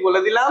খোলাখুলি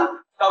বলে দিলাম।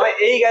 তবে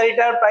এই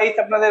গাড়িটার প্রাইস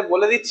আপনাদের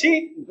বলে দিচ্ছি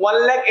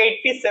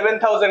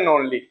 1,87,000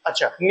 অনলি।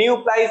 আচ্ছা নিউ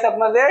প্রাইস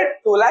আপনাদের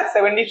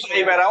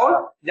 2,75,000 অ্যারাউন্ড।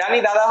 জানি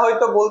দাদা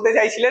হয়তো বলতে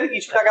চাইছিলেন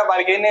কিছু টাকা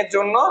বার্গেনের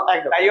জন্য,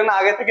 তাই জন্য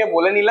আগে থেকে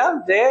বলে নিলাম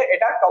যে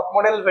এটা টপ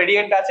মডেল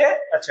ভেরিয়েন্ট আছে।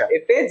 আচ্ছা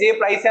এতে যে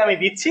প্রাইসে আমি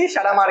দিচ্ছি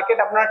সারা মার্কেট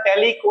আপনারা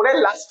ট্যালি করে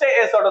লাস্টে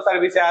এস অটো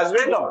সার্ভিসে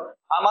আসবেন,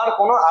 আমার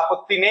কোনো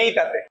আপত্তি নেই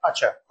তাতে।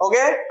 আচ্ছা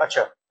ওকে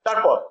আচ্ছা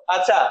তারপর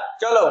আচ্ছা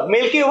চলো,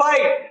 মিল্কি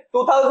হোয়াইট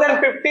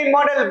 2015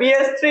 মডেল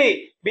BS3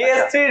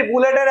 এর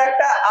বুলেটের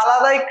একটা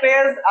আলাদাই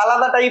ক্রেজ,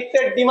 আলাদা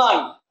টাইপসের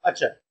ডিমান্ড।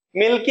 আচ্ছা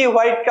মিল্কি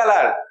হোয়াইট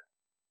কালার,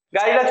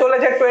 গাড়িটা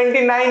চলেছে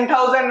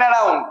 29,000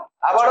 অ্যারাউন্ড।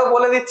 আবারও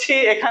বলে দিচ্ছি,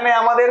 এখানে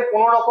আমাদের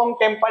কোন রকম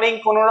টেম্পারিং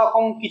কোন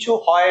রকম কিছু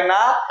হয়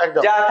না,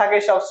 যা থাকে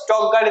সব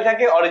স্টক গাড়ি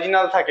থাকে,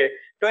 অরিজিনাল থাকে।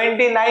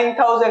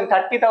 29,000,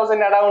 30,000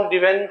 অ্যারাউন্ড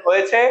ডিভেন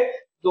হয়েছে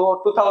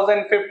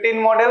 2015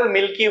 model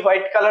milky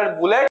white colour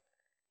bullet.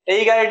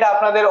 এই গাড়িটা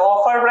আপনাদের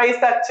অফার প্রাইস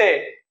থাকছে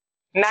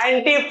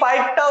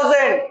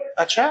 95,000।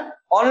 আচ্ছা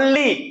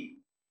অনলি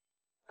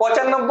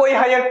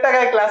 95,000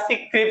 টাকায় ক্লাসিক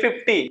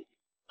 350।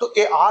 তো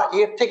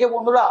এর থেকে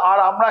বন্ধুরা আর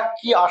আমরা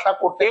কি আশা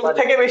করতে পারি? এর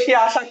থেকে বেশি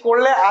আশা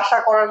করলে আশা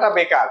করাটা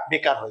বেকার,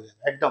 বেকার হয়ে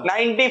যাবে একদম।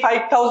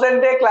 95,000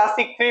 এ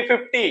ক্লাসিক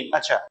 350।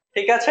 আচ্ছা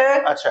ঠিক আছে,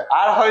 আচ্ছা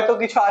আর হয়তো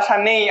কিছু আশা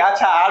নেই।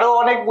 আচ্ছা, আরো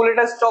অনেক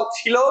বুলেটের স্টক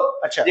ছিল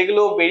আচ্ছা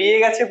যেগুলো বেরিয়ে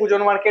গেছে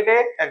পুজোর মার্কেটে,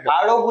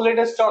 আরো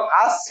বুলেটের স্টক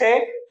আসছে।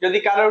 যদি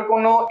কারোর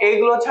কোনো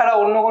এগুলো ছাড়া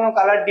অন্য কোনো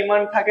কালার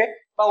ডিমান্ড থাকে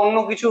বা অন্য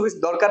কিছু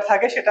দরকার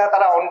থাকে, সেটা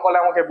তারা অন কলে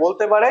আমাকে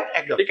বলতে পারে।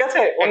 ঠিক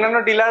আছে, অন্যান্য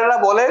ডিলাররা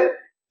বলেন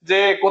যে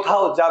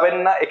কোথাও যাবেন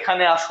না,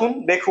 এখানে আসুন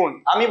দেখুন।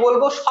 আমি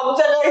বলবো সব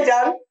জায়গায়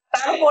যান,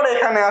 তারপর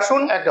এখানে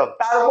আসুন,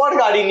 তারপর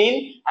গাড়ি নিন,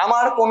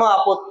 আমার কোনো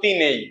আপত্তি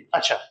নেই।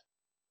 আচ্ছা,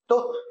 তো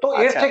তো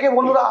এর থেকে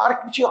বন্ধুরা আর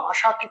কিছু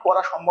আশা কি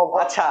করা সম্ভব?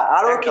 আচ্ছা,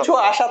 আরো কিছু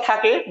আশা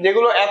থাকে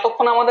যেগুলো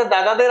এতক্ষণ আমাদের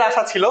দাদাদের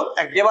আশা ছিল,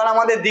 এবার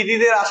আমাদের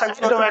দিদিদের আশা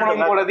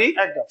করে দিই।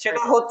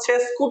 সেটা হচ্ছে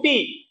স্কুটি।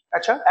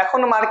 আচ্ছা, এখন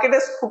মার্কেটে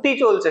স্কুটি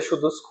চলছে,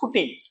 শুধু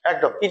স্কুটি।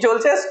 একদম কি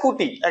চলছে?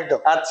 স্কুটি। একদম।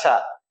 আচ্ছা,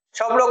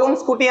 সব রকম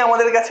স্কুটি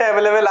আমাদের কাছে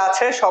অ্যাভেলেবেল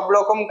আছে, সব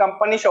রকম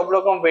কোম্পানি, সব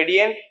রকম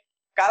ভেরিয়েন্ট,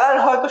 কালার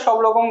হয়তো সব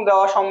রকম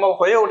দেওয়া সম্ভব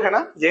হয়ে ওঠে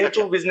না, যেহেতু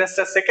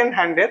বিজনেসটা সেকেন্ড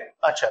হ্যান্ডের।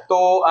 আচ্ছা, তো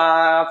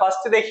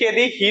ফার্স্টে দেখিয়ে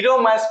দিই হিরো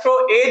ম্যাস্ট্রো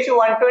H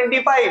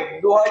 125,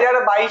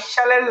 2022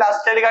 সালের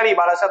লাস্টের গাড়ি,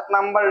 বারাসাত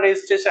নাম্বার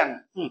রেজিস্ট্রেশন।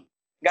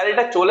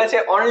 গাড়িটা চলেছে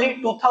অনলি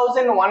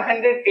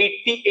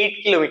 2,188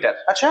 কিলোমিটার।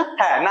 আচ্ছা,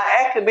 হ্যাঁ, না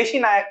এক বেশি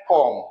না এক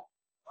কম।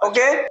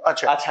 ওকে,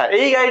 আচ্ছা আচ্ছা,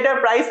 এই গাড়িটার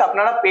প্রাইস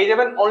আপনারা পেয়ে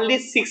যাবেন অনলি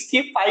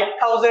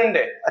 65,000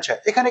 এ। আচ্ছা,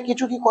 এখানে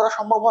কিছু কি করা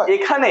সম্ভব হয়?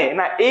 এখানে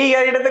না, এই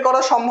গাড়িটাতে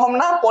করা সম্ভব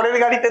না, পরের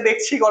গাড়িতে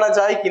দেখছি করা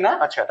যায় কিনা।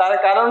 আচ্ছা, তার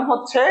কারণ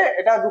হচ্ছে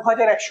এটা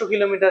 2,100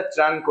 কিলোমিটার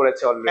রান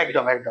করেছে অলরেডি।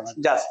 একদম একদম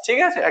জাস্ট, ঠিক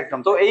আছে একদম।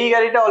 তো এই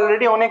গাড়িটা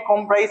অলরেডি অনেক কম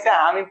প্রাইসে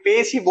আমি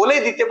পেয়েছি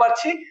বলেই দিতে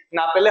পারছি,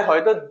 না পেলে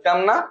হয়তো দিতাম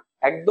না।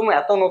 একদম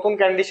এত নতুন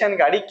কন্ডিশন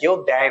গাড়ি কেউ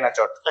দেয় না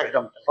চট।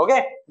 একদম। ওকে,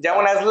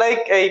 যেমন অ্যাজ লাইক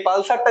এই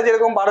পালসারটা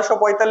যেরকম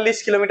 1245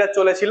 কিলোমিটার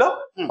চলেছিল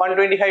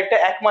 125 টা,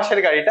 এক মাসের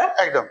গাড়িটা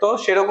একদম, তো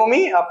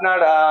সেরকমই আপনার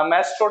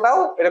ম্যাস্ট্রোটাও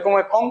এরকম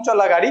কম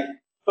চলা গাড়ি।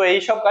 তো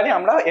এইসব গাড়ি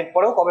আমরা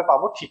এরপরেও কবে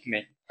পাবো ঠিক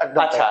নেই।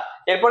 আচ্ছা,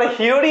 এরপরে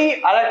হিরোরই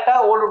আর একটা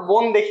ওর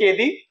বোন দেখিয়ে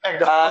দিই,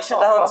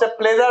 সেটা হচ্ছে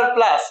প্লেজার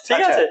প্লাস।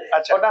 ঠিক আছে,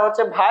 ওটা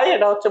হচ্ছে ভাই,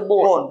 এটা হচ্ছে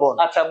বোন।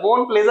 আচ্ছা, বোন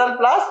প্লেজার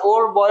প্লাস,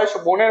 ওর বয়স,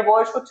 বোনের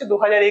বয়স হচ্ছে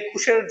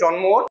 2021 এর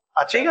জন্ম ওর।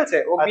 ঠিক আছে,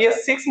 ও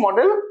BS6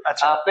 মডেল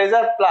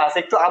প্লেজার প্লাস,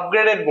 একটু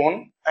আপগ্রেডেড বোন।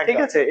 ঠিক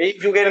আছে, এই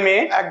যুগের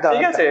মেয়ে।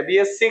 ঠিক আছে,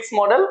 BS6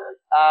 মডেল।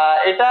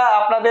 এটা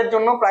আপনাদের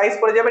জন্য প্রাইস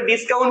পড়ে যাবে,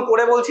 ডিসকাউন্ট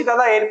করে বলছি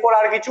দাদা, এরপর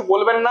আর কিছু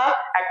বলবেন না,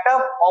 একটা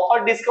অফার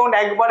ডিসকাউন্ট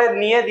একবারে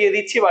নিয়ে দিয়ে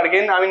দিচ্ছি,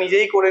 বার্গেন আমি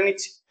নিজেই করে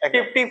নিচ্ছি,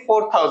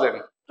 54,000।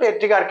 এর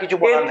থেকে আর কিছু,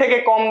 এর থেকে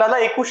কম দাদা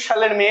 21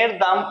 সালের মেয়ের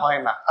দাম হয়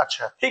না।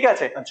 আচ্ছা, ঠিক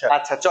আছে।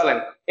 আচ্ছা, চলেন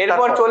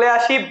এরপর চলে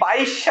আসি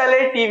 22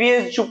 সালের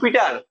টিভিএস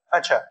জুপিটার।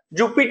 আচ্ছা,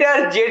 জুপিটার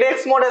ZX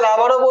মডেল,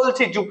 আবারও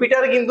বলছি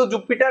জুপিটার, কিন্তু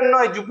জুপিটার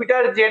নয়,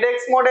 Jupiter ZX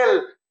model,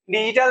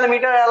 digital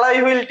meter, alloy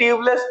wheel,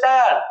 tubeless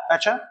tyre.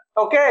 আচ্ছা,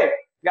 ওকে,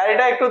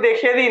 গাড়িটা একটু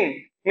দেখিয়ে দিন,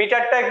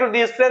 মিটারটা একটু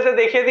ডিসপ্লেতে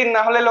দেখিয়ে দিন,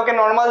 না হলে লোকে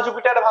নরমাল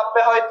জুপিটার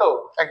ভাববে হয়তো।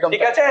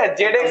 ঠিক আছে,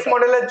 ZX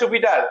মডেলের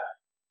জুপিটার।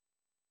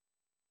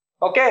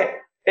 ওকে,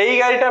 এই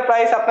গাড়িটার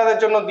প্রাইস আপনাদের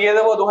জন্য দিয়ে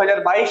দেবো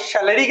 2022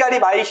 সালেরই গাড়ি,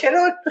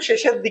 22-এরও একটু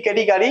শেষের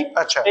দিকেরই গাড়ি।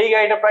 আচ্ছা, এই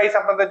গাড়িটার প্রাইস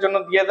আপনাদের জন্য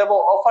দিয়ে দেবো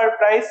অফার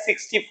প্রাইস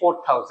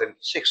 64,000।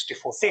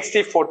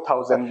 64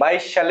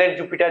 22 সালের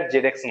জুপিটার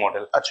জেডএক্স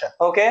মডেল। আচ্ছা,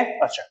 ওকে,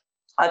 আচ্ছা,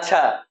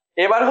 আচ্ছা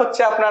এবার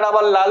হচ্ছে আপনার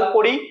আবার লাল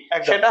পরি,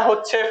 সেটা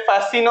হচ্ছে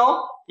ফ্যাসিনো,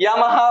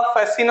 ইয়ামাহা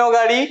ফ্যাসিনো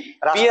গাড়ি,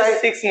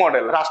 BS6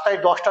 মডেল। রাস্তায়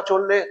 10টা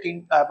চললে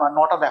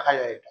 9টা দেখা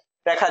যায়। এটা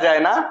দেখা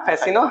যায় না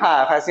ফ্যাসিনো?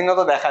 হ্যাঁ ফ্যাসিনো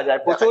তো দেখা যায়,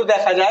 প্রচুর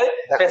দেখা যায়।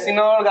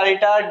 ফ্যাসিনোর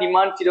গাড়িটার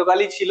ডিমান্ড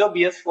চিরকালই ছিল,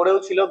 BS4-এও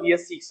ছিল,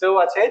 BS6-এও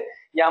আছে।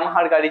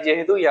 ইয়ামাহার গাড়ি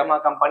যেহেতু,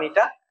 ইয়ামাহা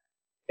কোম্পানিটা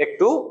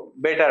একটু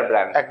বেটার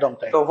ব্র্যান্ড। একদম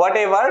তাই। তো হোয়াট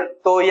এভার,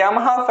 তো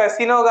ইয়ামাহা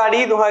ফ্যাসিনো গাড়ি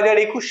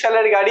 2021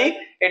 সালের গাড়ি,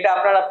 এটা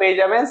আপনারা পেয়ে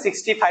যাবেন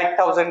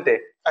 65,000-এ।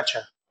 আচ্ছা,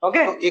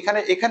 ওকে, এখানে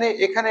এখানে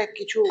এখানে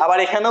কিছু আবার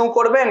এখানেও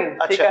করবেন?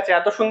 ঠিক আছে,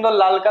 এত সুন্দর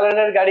লাল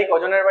কালারের গাড়ি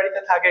কজনের বাড়িতে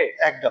থাকে?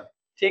 একদম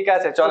ঠিক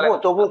আছে, চলে।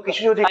 তবু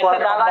কিছু যদি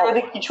দাদা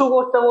যদি কিছু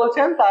করতে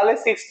বলছেন তাহলে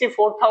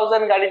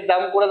 64,000 গাড়ির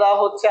দাম করে দেওয়া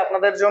হচ্ছে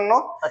আপনাদের জন্য।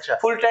 আচ্ছা,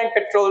 ফুল ট্যাঙ্ক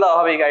পেট্রোল দেওয়া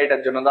হবে এই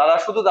গাড়িটার জন্য। দাদা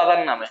শুধু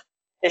দাদার নামে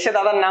এসে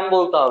দাদার নাম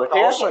বলতে হবে,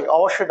 ঠিক আছে? অবশ্যই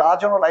অবশ্যই দাদার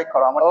জন্য লাইক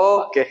করো আমার।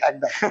 ওকে,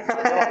 একদম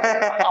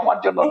আমার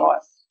জন্য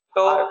নয়।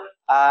 তো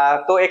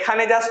তো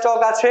এখানে যা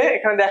স্টক আছে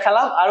এখানে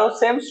দেখালাম, আরো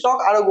সেম স্টক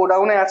আরো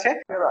গোডাউনে আছে।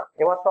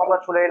 এবার তো আমরা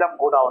চলে এলাম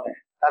গোডাউনে,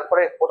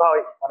 তারপরে কোথাও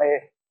মানে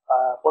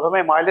প্রথমে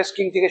মাইলেজ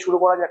কিং থেকে শুরু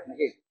করা যাক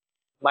নাকি?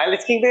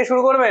 মাইলেজ কিং থেকে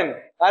শুরু করবেন?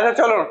 আচ্ছা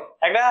চলুন,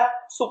 একটা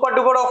সুপার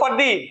ডুপার অফার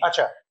দিই।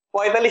 আচ্ছা,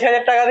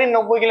 45,000 টাকা দিন,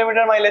 90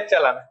 কিলোমিটার মাইলেজ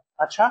চালান।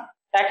 আচ্ছা,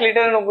 1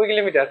 লিটারে 90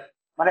 কিলোমিটার,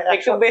 মানে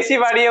একটু বেশি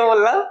বাড়িয়ে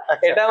বললাম।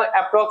 আচ্ছা। এটা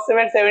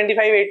অ্যাপ্রক্সিমেট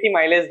 75-80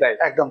 মাইলেজ দেয়।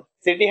 একদম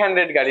সিটি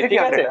 100 গাড়ি, City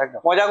ঠিক আছে? 100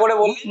 একদম। মজা করে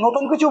বলি,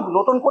 নতুন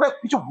করে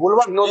কিছু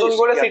বলবার, নতুন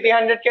করে সিটি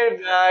 100 কে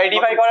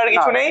এডিফাই করার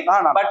কিছু নেই,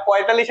 বাট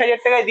 45,000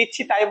 টাকায়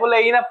দিচ্ছি তাই বলে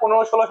এই না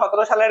 15, 16,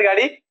 17 সালের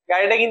গাড়ি।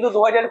 গাড়িটা কিন্তু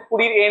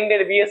 2020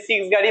 এন্ডের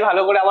BS6 গাড়ি,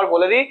 ভালো করে আবার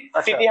বলে দিই,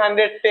 সিটি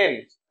 110।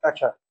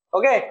 আচ্ছা,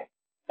 ওকে,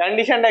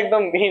 কন্ডিশনটা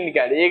একদম ভিন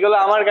গাড়ি, এগুলো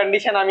আমার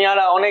কন্ডিশন, আমি আর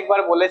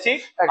অনেকবার বলেছি,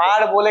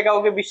 আর বলে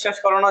কাউকে বিশ্বাস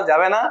করানো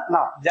যাবে না।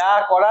 যা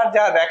করার,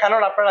 যা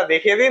দেখানোর আপনারা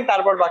দেখিয়ে দিন,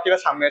 তারপর বাকিরা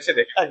সামনে এসে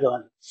দেখে। একদম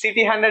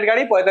সিটি 100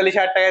 গাড়ি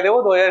 45,000 টাকায় দেবো,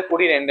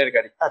 2020 এন্ডের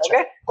গাড়ি। ওকে,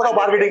 কোনো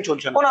বার্গেনিং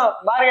চলছে না, কোনো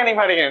বার্গেনিং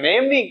ফার্গেনিং নেই,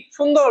 এমনি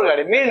সুন্দর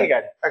গাড়ি, মেন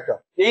গাড়ি। একদম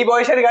এই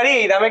বয়সের গাড়ি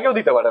এই দামে কেউ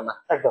দিতে পারে না।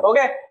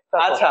 ওকে,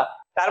 আচ্ছা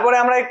তারপরে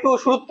আমরা একটু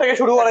শুরু থেকে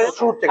শুরু করা যাক।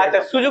 আচ্ছা,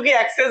 সুজুকি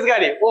অ্যাক্সেস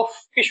গাড়ি, ওফ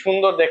কি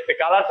সুন্দর দেখতে,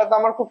 কালারটা তো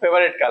আমার খুব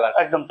ফেভারিট কালার,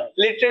 একদম তাই,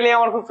 লিটারালি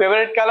আমার খুব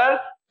ফেভারিট কালার।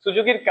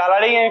 সুজুকির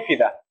কালারেই আমি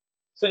ফিদা।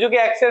 সুজুকি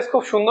অ্যাক্সেস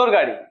খুব সুন্দর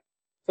গাড়ি।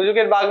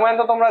 সুজুকির বাগম্যান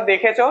তো তোমরা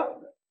দেখেছো।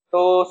 তো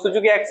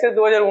সুজুকি অ্যাক্সেস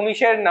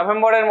 2019-এর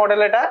নভেম্বরের মডেল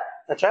এটা।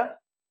 আচ্ছা,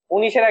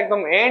 19-এর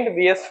একদম এন্ড,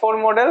 BS4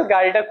 মডেল,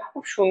 গাড়িটা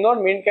খুব সুন্দর,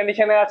 মিন্ট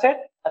কন্ডিশনে আছে।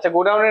 আচ্ছা,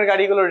 গোডাউনের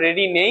গাড়িগুলো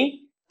রেডি নেই,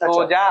 তো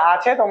যা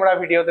আছে তোমরা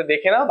ভিডিওতে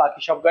দেখে নাও, বাকি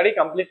সব গাড়ি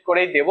কমপ্লিট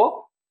করেই দেবো।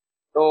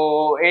 তো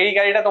এই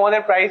গাড়িটা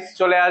তোমাদের প্রাইস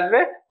চলে আসবে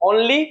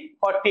অনলি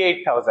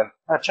 48,000।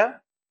 আচ্ছা,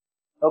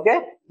 ওকে,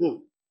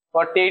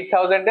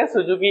 48,000-এ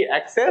সুজুকি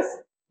অ্যাক্সেস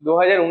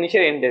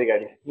 2019-এর এন্ডের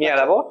গাড়ি, নিয়ে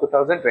যাবো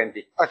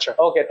 2020। আচ্ছা,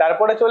 ওকে,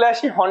 তারপরে চলে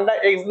আসি হন্ডা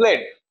এক্সব্লেড।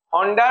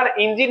 হন্ডার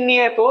ইঞ্জিন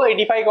নিয়ে তো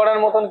এডিফাই করার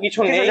মতন কিছু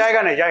নেই,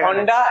 জায়গা নেই।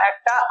 হন্ডা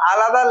একটা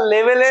আলাদা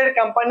লেভেলের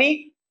কোম্পানি,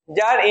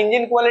 যার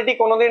ইঞ্জিন কোয়ালিটি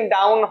কোনোদিন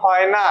ডাউন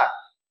হয় না।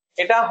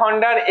 এটা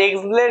হন্ডার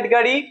এক্সব্লেড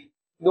গাড়ি,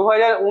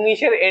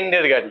 2019-এর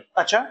এন্ডের গাড়ি।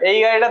 আচ্ছা, এই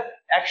গাড়িটা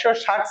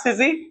 160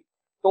 সিসি,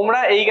 তোমরা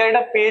এই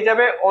গাড়িটা পেয়ে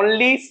যাবে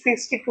অনলি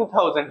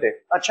 62,000-এ।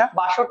 আচ্ছা,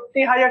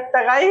 62,000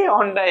 টাকায়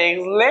হন্ডা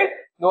এক্সব্লেড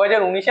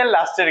 2019-এর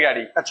লাস্টের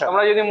গাড়ি। আচ্ছা,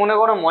 তোমরা যদি মনে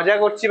করো মজা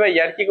করছি বা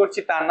ইয়ার্কি করছি,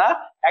 তা না,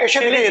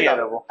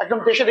 একদম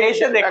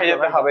এসে দেখে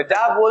যেতে হবে,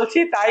 যা বলছি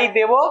তাই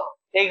দেবো।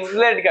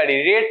 এক্সব্লেড গাড়ি,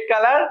 red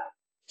colour,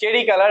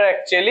 cherry colour,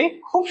 actually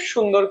খুব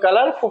সুন্দর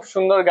কালার, খুব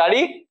সুন্দর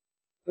গাড়ি,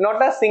 নট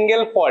আ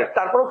সিঙ্গেল ফল্ট।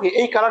 তারপর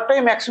এই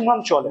কালারটাই ম্যাক্সিমাম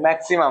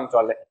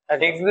চলে।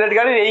 এক্সব্লেড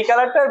গাড়ির এই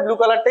কালারটা, ব্লু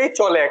কালারটাই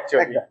চলে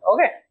অ্যাকচুয়ালি।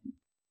 ওকে,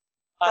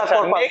 আচ্ছা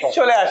নেক্সট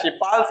চলে আসি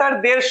পালসার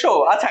 150।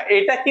 আচ্ছা,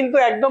 এটা কিন্তু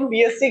একদম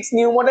BS6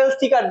 নিউ মডেল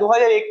স্টিকার,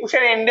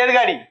 2021-এর এন্ডের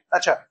গাড়ি।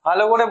 আচ্ছা,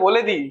 ভালো করে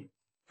বলে দিই,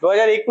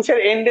 2021-এর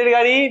এন্ডের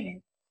গাড়ি,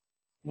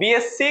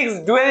 BS6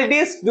 dual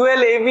disk,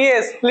 dual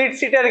ABS, split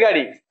সিটের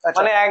গাড়ি,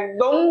 মানে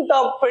একদম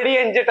টপ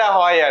ভেরিয়েন্ট যেটা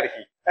হয় আর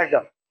কি।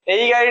 একদম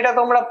এই গাড়িটা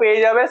তোমরা পেয়ে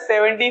যাবে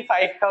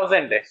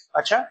 75,000-এ।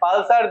 আচ্ছা,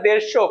 পালসার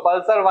 150,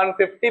 পালসার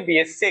 150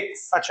 BS6।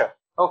 আচ্ছা,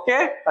 ওকে,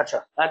 আচ্ছা,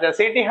 আচ্ছা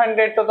সিটি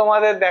 100 তো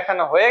তোমাদের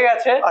দেখানো হয়ে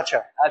গেছে। আচ্ছা,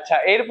 আচ্ছা,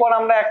 এরপর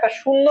আমরা একটা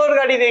সুন্দর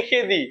গাড়ি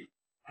দেখিয়ে দিই।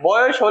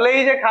 বয়স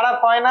হলেই যে খারাপ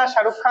হয় না,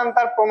 শাহরুখ খান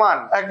তার প্রমাণ।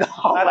 একদম।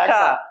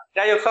 আচ্ছা,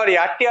 যাই হোক, সরি,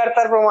 RTR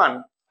তার প্রমাণ।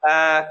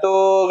 তো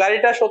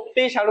গাড়িটা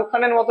সত্যি শাহরুখ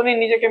খানের মতনই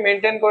নিজেকে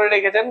মেনটেন করে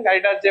রেখেছেন।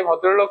 গাড়িটার যে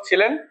ভদ্রলোক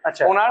ছিলেন,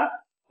 ওনার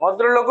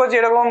ভদ্রলোকও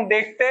যেরকম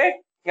দেখতে,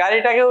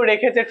 গাড়িটাকেও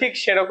রেখেছে ঠিক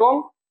সেরকম।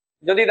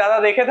 যদি দাদা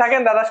দেখে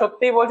থাকেন, দাদা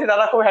সত্যিই বলছি,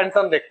 দাদা খুব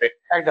হ্যান্ডসাম দেখতে।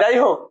 যাই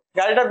হোক,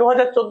 গাড়িটা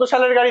 2014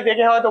 সালের গাড়ি,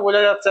 দেখে হয়তো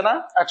বোঝা যাচ্ছে না।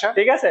 আচ্ছা,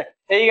 ঠিক আছে,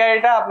 এই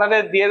গাড়িটা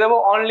আপনাদের দিয়ে দেবো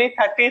অনলি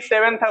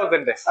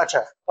 37,000-এ। আচ্ছা,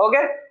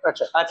 ওকে,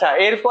 আচ্ছা, আচ্ছা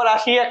এরপর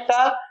আসি একটা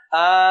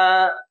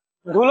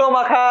ধুলো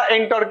মাখা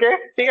এন্টরকে,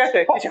 ঠিক আছে,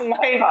 কিছু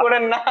মাইন্ড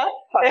করেন না,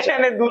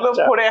 এখানে ধুলো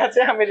পড়ে আছে,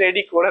 আমি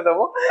রেডি করে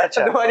দেবো।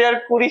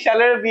 2020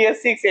 সালের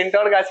BS6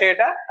 এন্টর্ক আছে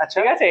এটা,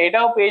 ঠিক আছে,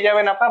 এটাও পেয়ে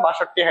যাবেন আপনার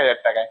 62,000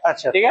 টাকায়।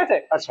 ঠিক আছে।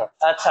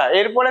 আচ্ছা,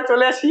 এরপরে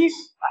চলে আসি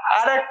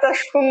আর একটা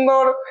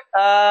সুন্দর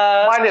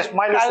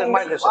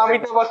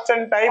অমিতাভ বচ্চন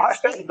টাইপ,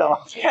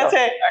 ঠিক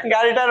আছে।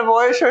 গাড়িটার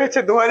বয়স হয়েছে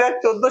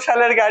 2014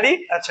 সালের গাড়ি,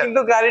 কিন্তু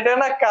গাড়িটা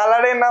না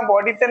কালারে না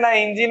বডিতে না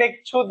ইঞ্জিনে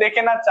কিছু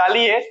দেখে না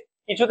চালিয়ে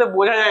কিছুতে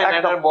বোঝা যায় না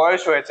এটার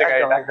বয়স হয়েছে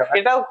গাড়িটা।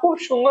 এটাও খুব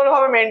সুন্দর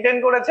ভাবে মেনটেন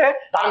করেছে,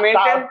 আর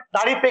মেনটেন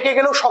দাড়ি পেকে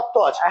গেলেও শক্ত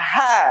আছে।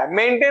 হ্যাঁ,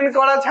 মেনটেন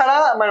করা ছাড়া,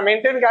 মানে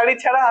মেনটেন গাড়ি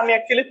ছাড়া আমি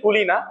অ্যাকচুয়ালি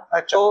তুলি না।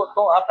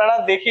 তো আপনারা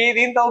দেখিয়ে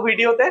দিন তাও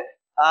ভিডিওতে।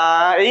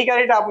 এই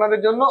গাড়িটা আপনাদের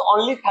জন্য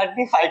অনলি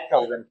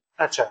 35,000।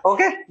 আচ্ছা,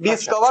 ওকে,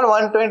 ডিসকভার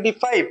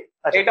 125,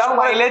 এটাও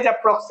মাইলেজ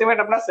অ্যাপ্রক্সিমেট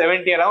আপনার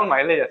 70 অ্যারাউন্ড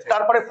মাইলেজ আছে।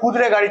 তারপরে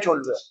ফুদরে গাড়ি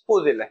চলবে,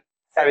 ফুদরে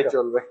গাড়ি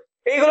চলবে,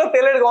 এইগুলো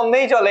তেলের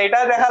গন্ধেই চলে। এটা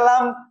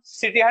দেখালাম,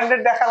 সিটি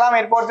 100 দেখালাম,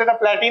 এরপর যেটা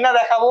প্ল্যাটিনা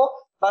দেখাবো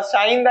বা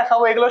শাইন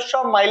দেখাবো, এগুলো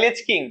সব মাইলেজ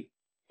কিং,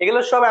 এগুলো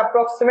সব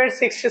অ্যাপ্রক্সিমেট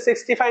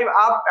 60-65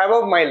 আপ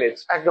অ্যাবভ মাইলেজ।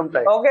 একদম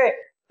তাই। ওকে,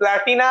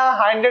 প্ল্যাটিনা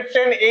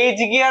 110 এইচ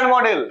গিয়ার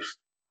মডেল,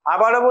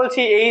 আবারও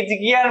বলছি H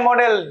gear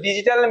model,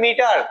 digital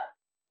meter,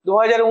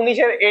 2019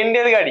 এর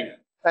এন্ডের গাড়ি।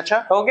 আচ্ছা,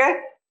 ওকে,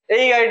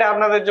 এই গাড়িটা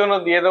আপনাদের জন্য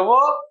দিয়ে দেবো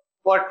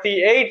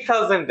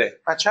 48,000 এ।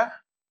 আচ্ছা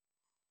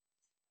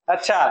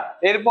আচ্ছা,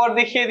 এরপর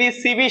দেখিয়ে দিই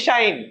সিবি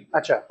শাইন।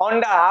 আচ্ছা,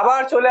 হন্ডা,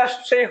 আবার চলে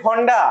আসছে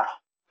হন্ডা।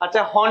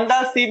 আচ্ছা, হন্ডা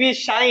সিবি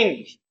শাইন,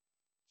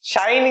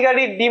 শাইন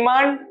গাড়ির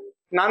ডিমান্ড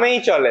নামেই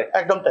চলে।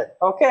 একদম তাই।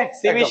 ওকে,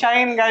 সিবি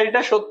শাইন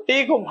গাড়িটা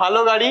সত্যিই খুব ভালো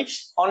গাড়ি,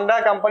 হন্ডা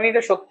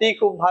কোম্পানিটা সত্যিই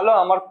খুব ভালো,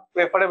 আমার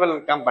প্রেফারেবল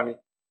কোম্পানি।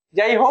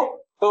 যাই হোক,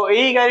 তো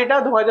এই গাড়িটা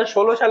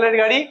 2016 সালের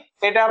গাড়ি,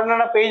 এটা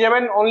আপনারা পেয়ে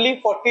যাবেন অনলি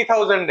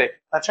 40,000 এ।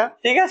 আচ্ছা,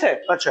 ঠিক আছে।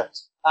 আচ্ছা,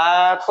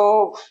 তো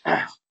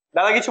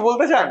দাদা কিছু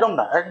বলতে চান? একদম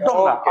না, একদম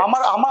না,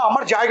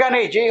 আমার জায়গা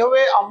নেই,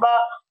 যেভাবে আমরা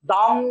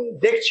দাম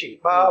দেখছি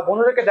বা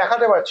বন্ধুদেরকে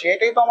দেখাতে পারছি,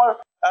 এটাই তো আমার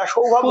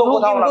সৌভাগ্য।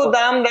 কিন্তু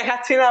দাম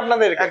দেখাচ্ছি না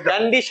আপনাদের,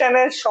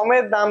 কন্ডিশনের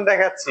সমেত দাম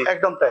দেখাচ্ছি।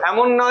 একদম তাই।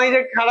 এমন নয়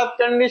যে খারাপ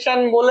কন্ডিশন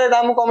বলে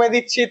দাম কমে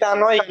দিচ্ছি, তা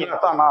নয়।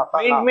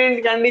 মিন্ট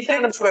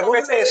কন্ডিশন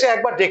এসে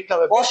একবার দেখতে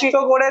হবে, কষ্ট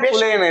করে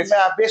তুলে এনেছে।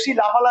 বেশি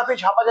লাফালাফি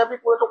ঝাপাঝাপি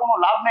করে তো কোনো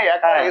লাভ নেই,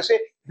 একবার এসে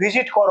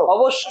ভিজিট করো,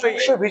 অবশ্যই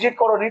ভিজিট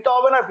করো, নিতে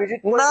হবে না ভিজিট।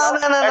 না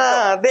না না না,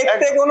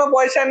 দেখতে কোনো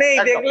পয়সা নেই,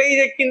 দেখলেই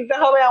যে কিনতে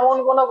হবে এমন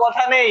কোনো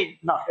কথা নেই।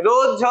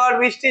 রোদ ঝড়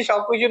বৃষ্টি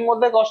সবকিছুর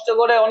মধ্যে কষ্ট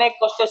করে, অনেক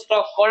কষ্ট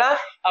স্টক করা।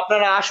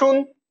 আপনারা আসুন,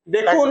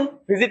 দেখুন,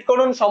 ভিজিট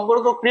করুন,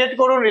 সম্পর্ক ক্রিয়েট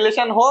করুন,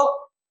 রিলেশন হোক।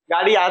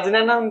 গাড়ি আজ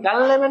নেন, কাল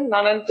নেবেন, না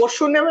নেন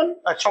পরশু নেবেন,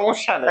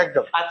 সমস্যা নেই।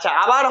 আচ্ছা,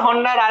 আবার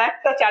হন্ডার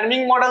আরেকটা চার্মিং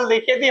মডেল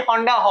দেখিয়ে দিই,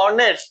 Honda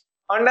Hornet.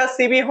 Honda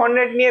CB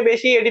Hornet নিয়ে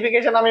বেশি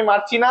এডিফিকেশন আমি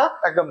মারছি না।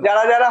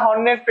 যারা যারা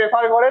হর্নেট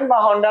প্রেফার করেন বা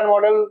হন্ডার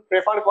মডেল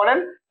প্রেফার করেন,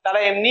 তারা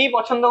এমনিই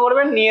পছন্দ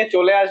করবেন, নিয়ে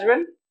চলে আসবেন।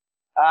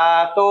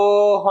 তো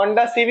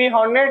হন্ডা সিবি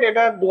হর্নেট,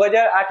 এটা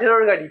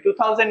 2018 গাড়ি,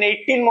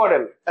 2018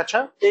 মডেল। আচ্ছা,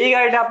 এই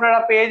গাড়িটা আপনারা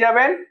পেয়ে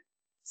যাবেন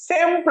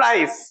সেম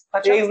প্রাইস,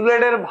 এক্স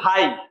ব্লেডের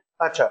ভাই।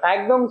 আচ্ছা,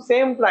 একদম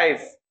সেম প্রাইস,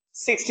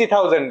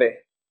 60,000 এ।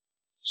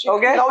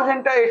 ওকে,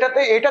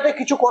 এটাতে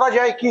কিছু করা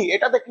যায় কি?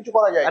 এটাতে কিছু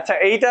করা যায়? আচ্ছা,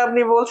 এইটা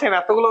আপনি বলছেন,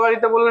 এতগুলো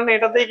গাড়িতে বললেন,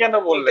 এটাতেই কেন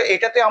বললেন?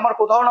 এটাতে আমার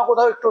কোথাও না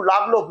কোথাও একটু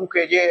লাগলো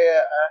বুকে যে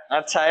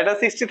আচ্ছা, এটা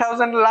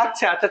 60,000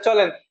 লাগছে। আচ্ছা,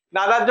 চলেন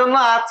দাদার জন্য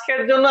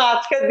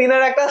আজকের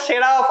দিনের একটা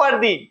সেরা অফার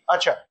দিই।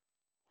 আচ্ছা,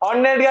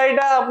 হর্নেট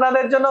গাড়িটা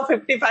আপনাদের জন্য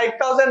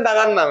 55,000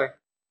 দাদার নামে।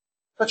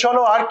 তো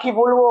চলো, আর কি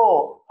বলবো,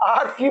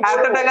 আর কি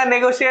এত টাকা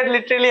নেগোসিয়েট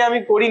লিটারালি আমি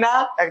করি না।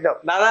 একদম।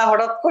 দাদা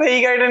হঠাৎ করে এই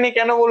গাড়িটা নিয়ে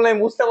কেন বললেন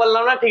বুঝতে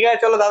পারলাম না। ঠিক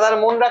আছে, চলো, দাদার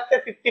মন রাখতে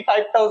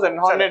 55,000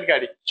 হর্নেট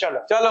গাড়ি।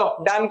 চলো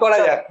ডান করা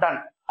যাক। ডান।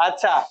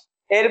 আচ্ছা,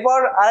 এরপর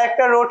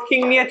আরেকটা রোড কিং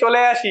নিয়ে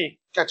চলে আসি।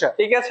 আচ্ছা,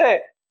 ঠিক আছে,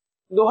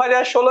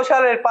 2016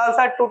 সালের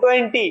পালসার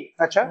 220,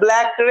 আচ্ছা,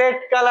 black red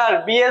colour,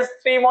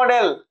 BS3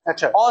 model.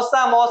 আচ্ছা,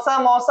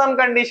 অসাম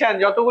কন্ডিশন।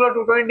 যতগুলো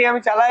 220 আমি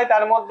চালাই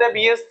তার মধ্যে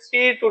BS3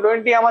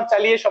 220 আমার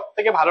চালিয়ে সব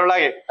থেকে ভালো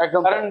লাগে,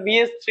 কারণ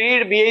BS3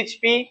 এর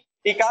BHP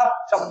পিকআপ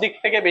সব দিক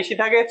থেকে বেশি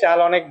থাকে, চাল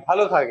অনেক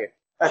ভালো থাকে।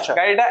 আচ্ছা,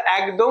 গাড়িটা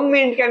একদম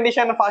mint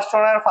condition, first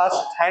owner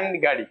first hand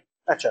গাড়ি।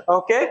 আচ্ছা,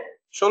 ওকে,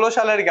 16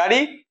 সালের গাড়ি।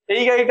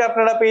 এই গাড়িটা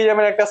আপনারা পেয়ে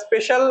যাবেন একটা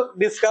স্পেশাল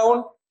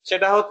ডিসকাউন্ট,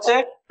 সেটা হচ্ছে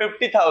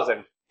 50,000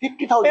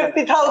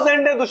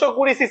 এ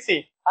 220 সিসি।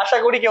 আশা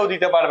করি কেউ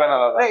দিতে পারবে না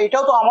দাদা।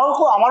 এটাও তো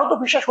আমারও তো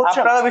বিশ্বাস হচ্ছে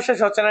না। আপনারা বিশ্বাস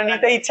হচ্ছে না,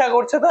 নিতে ইচ্ছা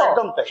করছে তো।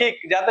 একদম ঠিক,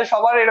 যাতে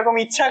সবার এরকম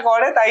ইচ্ছা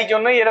করে, তাই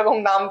জন্যই এরকম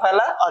দাম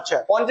ফেলা। আচ্ছা,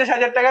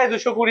 50,000 টাকায়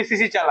 220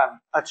 সিসি চালান।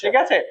 ঠিক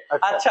আছে।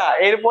 আচ্ছা,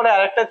 এরপরে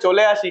আরেকটা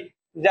চলে আসি,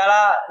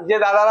 যে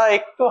দাদারা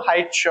একটু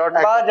হাইট শর্ট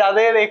বা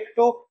যাদের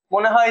একটু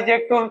মনে হয় যে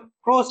একটু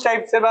ক্রুজ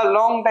টাইপস বা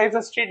লং টাইপস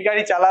এর স্ট্রিট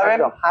গাড়ি চালাবেন,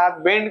 হাত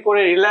বেন্ড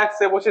করে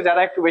রিল্যাক্সে বসে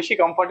যারা একটু বেশি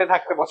কমফর্টে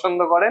থাকতে পছন্দ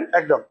করেন,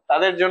 একদম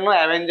তাদের জন্য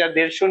অ্যাভেঞ্জার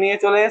 150 নিয়ে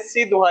চলে এসেছি,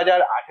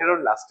 2018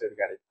 লাস্টের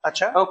গাড়ি।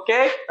 আচ্ছা, ওকে,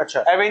 আচ্ছা,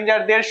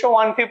 অ্যাভেঞ্জার 150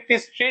 150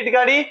 স্ট্রিট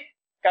গাড়ি।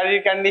 গাড়ির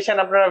কন্ডিশন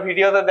আপনারা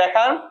ভিডিওতে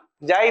দেখান,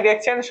 যাই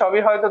দেখছেন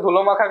সবই হয়তো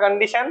ধুলোমাখা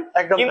কন্ডিশন,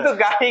 কিন্তু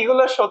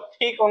গাড়িগুলো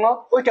সত্যি কোনো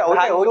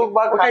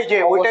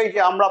ওইটাই যে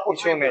আমরা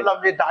বললাম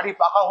যে দাড়ি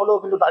পাকা হলেও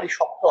কিন্তু দাড়ি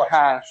শক্ত আছে।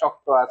 হ্যাঁ,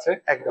 শক্ত আছে।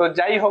 তো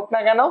যাই হোক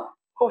না কেন,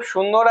 খুব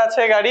সুন্দর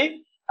আছে গাড়ি।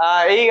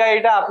 এই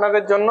গাড়িটা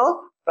আপনাদের জন্য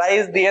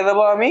প্রাইস দিয়ে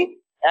দেবো আমি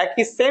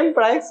একই সেম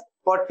প্রাইস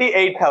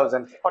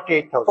 48,000।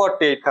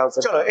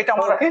 48,000 চলো,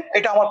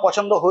 এটা আমার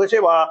পছন্দ হয়েছে,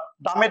 বা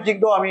দামের দিক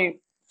দিয়েও আমি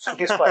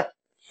স্যাটিসফাইড।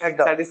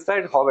 একদম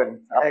স্যাটিসফাইড হবেন,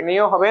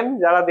 আপনিও হবেন,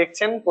 যারা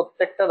দেখছেন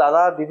প্রত্যেকটা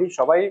দাদা দিদি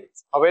সবাই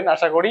হবেন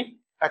আশা করি।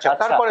 আচ্ছা,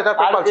 তারপরে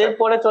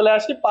এরপরে চলে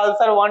আসি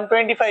পালসার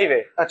 125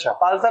 এ। আচ্ছা,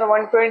 পালসার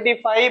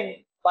 125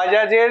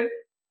 বাজাজের,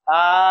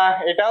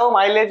 এটাও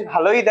মাইলেজ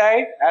ভালোই দেয়,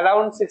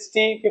 অ্যারাউন্ড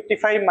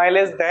 60-55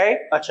 মাইলেজ দেয়।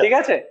 ঠিক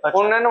আছে,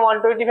 অন্যান্য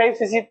 125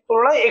 সিসির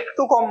তুলনায়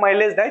একটু কম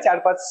মাইলেজ দেয়,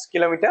 4-5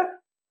 কিলোমিটার,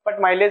 বাট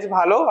মাইলেজ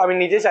ভালো। আমি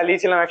নিজে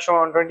চালিয়েছিলাম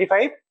একসময়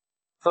 125।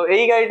 তো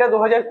এই গাড়িটা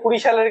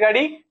 2020 সালের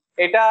গাড়ি,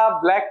 এটা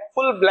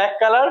ফুল ব্ল্যাক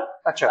কালার।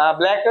 আচ্ছা,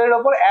 ব্ল্যাক এর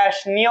উপর অ্যাশ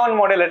নিয়ন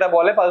মডেল এটা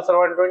বলে পালসার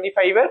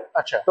 125 এর।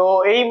 আচ্ছা, তো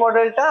এই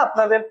মডেলটা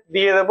আপনাদের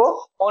দিয়ে দেবো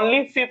অনলি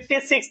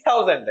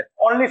 56,000 এ।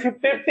 অনলি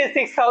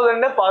 56,000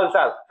 এ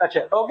পালসার।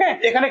 আচ্ছা, ওকে,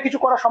 এখানে কিছু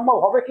করা সম্ভব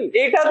হবে কি?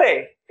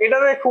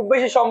 এটাতে খুব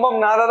বেশি সম্ভব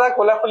না দাদা,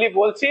 খোলাখুলি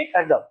বলছি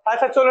একদম।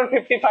 আচ্ছা চলুন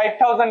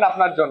 55,000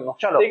 আপনার জন্য।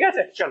 চলো, ঠিক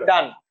আছে, চলো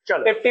ডান।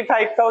 চলো,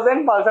 55,000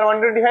 পালসার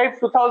 125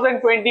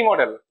 2020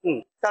 মডেল।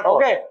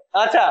 ওকে,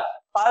 আচ্ছা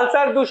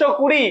পালসার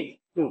 220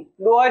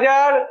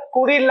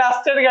 2020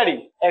 লাস্টের গাড়ি,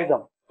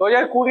 একদম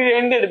 2020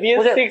 এন্ডের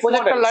BS6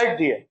 প্রজেক্টর লাইট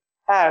দিয়ে।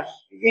 হ্যাঁ,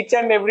 ইচ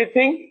অ্যান্ড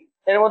এভরিথিং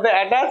এর মধ্যে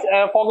অ্যাটাচ।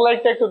 ফগ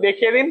লাইটটা একটু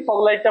দেখিয়ে দিন, ফগ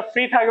লাইটটা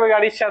ফ্রি থাকবে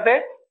গাড়ির সাথে।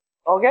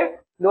 ওকে,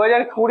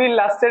 2020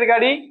 লাস্টের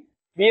গাড়ি,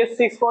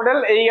 BS6 মডেল।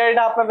 এই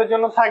গাড়িটা আপনাদের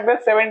জন্য থাকবে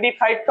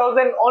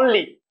 75,000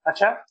 অনলি।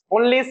 আচ্ছা,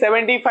 অনলি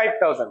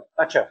 75,000।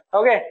 আচ্ছা,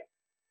 ওকে,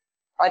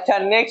 আচ্ছা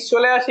নেক্সট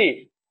চলে আসি।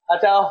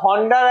 আচ্ছা,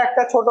 হন্ডার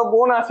একটা ছোট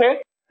বোন আছে,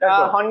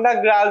 হন্ডা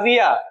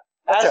গ্রাজিয়া,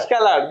 অ্যাশ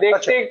কালার,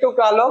 দেখতে একটু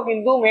কালো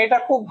কিন্তু মেয়েটা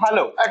খুব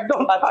ভালো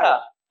একদম। আচ্ছা,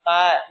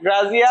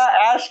 গ্রাজিয়া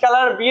অ্যাশ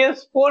কালার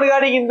BS4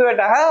 গাড়ি কিন্তু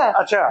এটা, হ্যাঁ।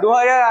 আচ্ছা,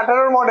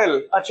 2018 মডেল।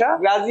 আচ্ছা,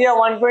 গ্রাজিয়া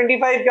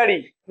 125 গাড়ি।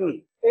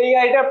 এই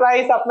গাড়িটার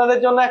প্রাইস আপনাদের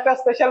জন্য একটা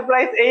স্পেশাল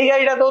প্রাইস, এই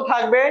গাড়িটাতেও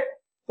থাকবে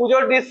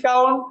পুজোর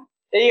ডিসকাউন্ট।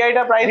 এই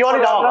গাড়িটার প্রাইস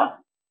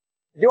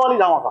দিওয়ালি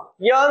ধামাকা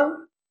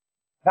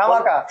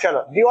ধামাকা, চলো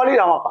দিওয়ালি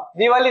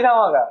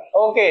ধামাকা।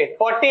 ওকে,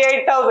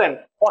 48,000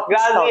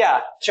 গ্রাজিয়া।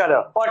 চলো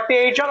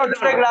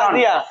 48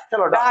 গ্রাজিয়া,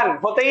 চলো ডান,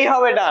 হতেই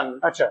হবে ডান।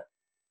 আচ্ছা,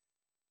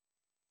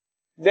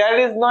 there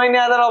is no any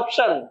other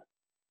option.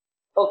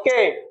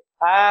 Okay,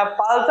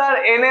 Pulsar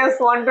NS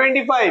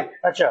 125।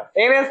 আচ্ছা,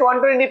 NS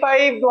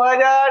 125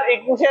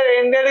 2021 এর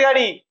এন্ডের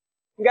গাড়ি।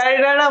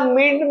 গাড়িটা না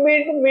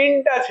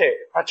মিন্ট আছে।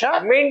 আচ্ছা,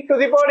 mint to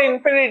the power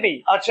infinity.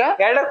 আচ্ছা,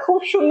 গাড়িটা খুব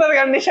সুন্দর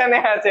কন্ডিশনে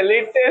আছে,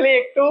 লিটারালি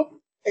একটু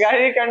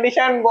গাড়ির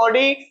কন্ডিশন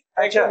বডি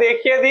একটু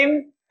দেখিয়ে দিন,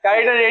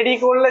 গাড়িটা রেডি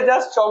করলে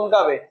জাস্ট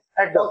চমকাবে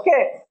একদম। ওকে,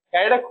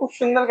 গাড়িটা খুব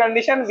সুন্দর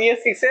কন্ডিশন,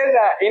 BS6 এর।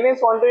 NS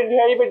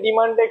 125 এর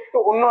ডিমান্ড একটু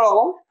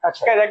অন্যরকম,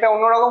 একটা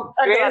অন্যরকম।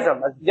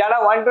 যারা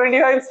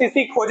 125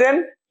 সিসি খোঁজেন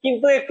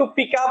কিন্তু একটু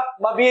পিক আপ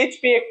বা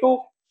BHP একটু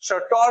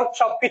টর্ক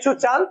সবকিছু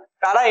চান,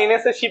 তারা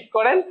NS এ শিফট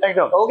করেন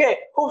একদম। ওকে,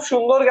 খুব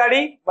সুন্দর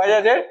গাড়ি,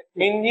 বাজাজের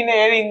ইঞ্জিনে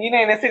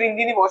NS এর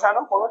ইঞ্জিনই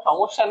বসানো, কোনো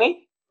সমস্যা নেই।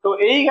 তো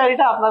এই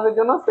গাড়িটা আপনাদের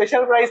জন্য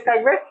স্পেশাল প্রাইস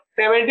থাকবে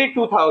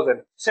 72,000।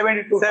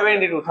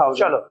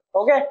 চলো,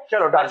 ওকে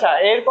চলো। আচ্ছা,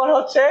 এরপর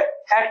হচ্ছে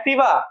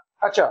অ্যাক্টিভা।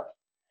 আচ্ছা,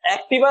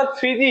 অ্যাক্টিভা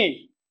 3G।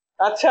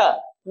 আচ্ছা,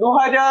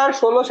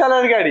 2016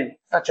 সালের গাড়ি।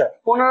 আচ্ছা,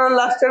 15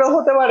 লাস্টেরও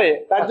হতে পারে,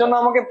 তার জন্য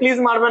আমাকে প্লিজ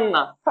মারবেন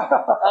না।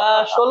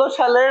 16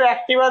 সালের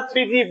অ্যাক্টিভা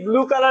 3G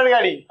ব্লু কালার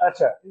গাড়ি।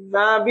 আচ্ছা,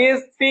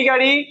 BS3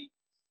 গাড়ি,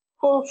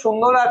 খুব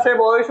সুন্দর আছে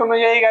বয়স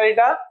অনুযায়ী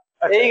গাড়িটা।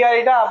 এই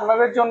গাড়িটা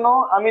আপনাদের জন্য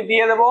আমি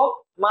দিয়ে দেবো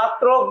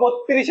মাত্র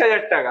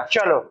 32,000 টাকা।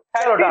 চলো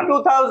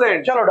 32,000।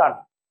 চলো ডান।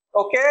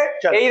 ওকে,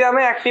 এই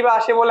দামে অ্যাক্টিভা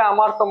আসে বলে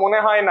আমার তো মনে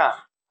হয় না।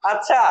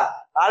 আচ্ছা,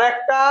 আর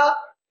একটা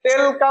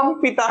তেল কাম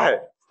পিতা হ্যায়,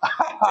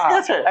 ঠিক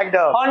আছে,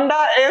 একদম হন্ডা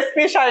SP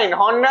শাইন।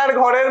 হন্ডার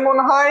ঘরের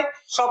মনে হয়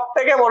সব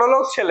থেকে বড়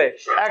লোক ছেলে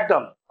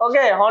একদম।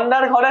 ওকে,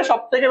 হন্ডার ঘরে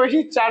সব থেকে বেশি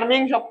চার্মিং,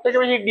 সব থেকে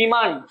বেশি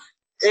ডিমান্ড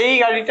এই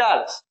গাড়িটার।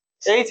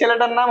 এই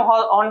ছেলেটার নাম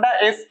হন্ডা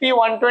SP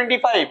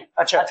 125।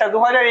 আচ্ছা,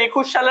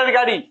 2021 সালের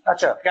গাড়ি।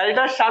 আচ্ছা,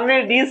 গাড়িটার সামনে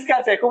ডিস্ক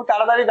আছে, খুব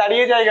তাড়াতাড়ি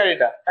দাঁড়িয়ে যায়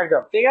গাড়িটা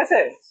একদম। ঠিক আছে,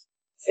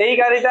 এই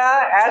গাড়িটা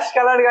অ্যাশ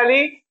কালার গাড়ি।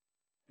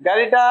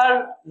 গাড়িটার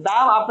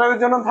দাম আপনাদের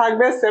জন্য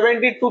থাকবে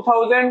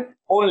 72,000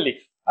 অনলি।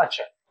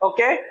 আচ্ছা,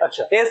 ওকে,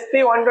 আচ্ছা, SP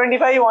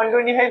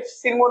 125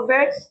 সির মধ্যে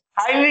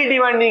হাইলি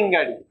ডিমান্ডিং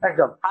গাড়ি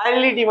একদম,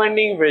 হাইলি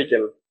ডিমান্ডিং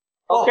ভেহিকেল।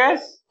 ওকে,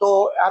 তো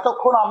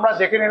এতক্ষণ আমরা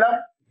দেখে নিলাম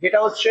যেটা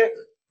হচ্ছে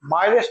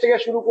মাইলেজ থেকে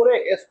শুরু করে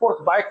স্পোর্টস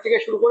বাইক থেকে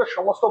শুরু করে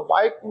সমস্ত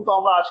বাইক কিন্তু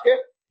আমরা আজকে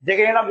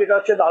দেখে নিলাম, যেটা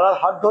হচ্ছে দাদার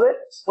হাত ধরে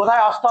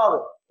কোথায় আসতে হবে।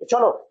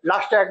 চলো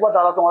লাস্টে একবার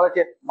দাদা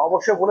তোমাদেরকে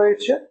অবশ্যই বলে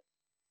দিচ্ছে,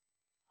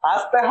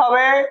 আসতে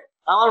হবে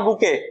আমার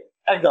বুকে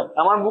একদম।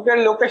 আমার বুকের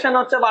লোকেশন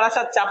হচ্ছে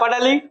বারাসাত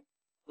চাপাডালি।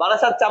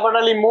 বারাসাত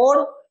চাপাডালি মোড়,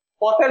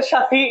 পথের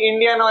সাথী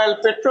ইন্ডিয়ান অয়েল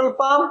পেট্রোল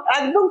পাম্প,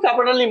 একদম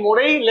চাপাডালি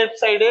মোড়েই লেফট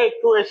সাইডে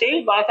একটু এসেই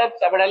বারাসাত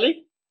চাপাডালি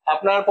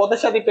আপনার পথের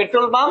সাথী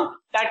পেট্রোল পাম্প,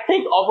 তার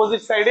ঠিক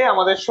অপোজিট সাইডে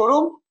আমাদের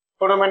শোরুম।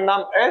 শোরুমের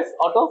নাম এস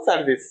অটো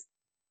সার্ভিস।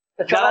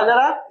 যারা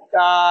যারা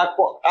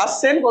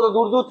আসছেন, কত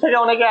দূর দূর থেকে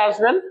অনেকে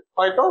আসবেন,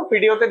 হয়তো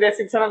ভিডিওতে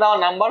ডেসক্রিপশনে দেওয়া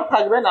নাম্বার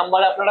থাকবে,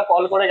 নাম্বারে আপনারা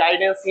কল করে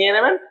গাইডেন্স নিয়ে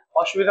নেবেন,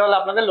 অসুবিধা হলে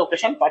আপনাদের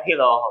লোকেশন পাঠিয়ে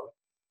দেওয়া হবে।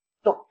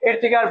 তো এর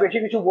থেকে আর বেশি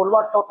কিছু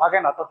বলবার তো থাকে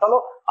না। তো চলো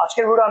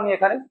আজকের ভিডিও আমি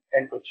এখানে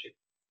এন্ড করছি।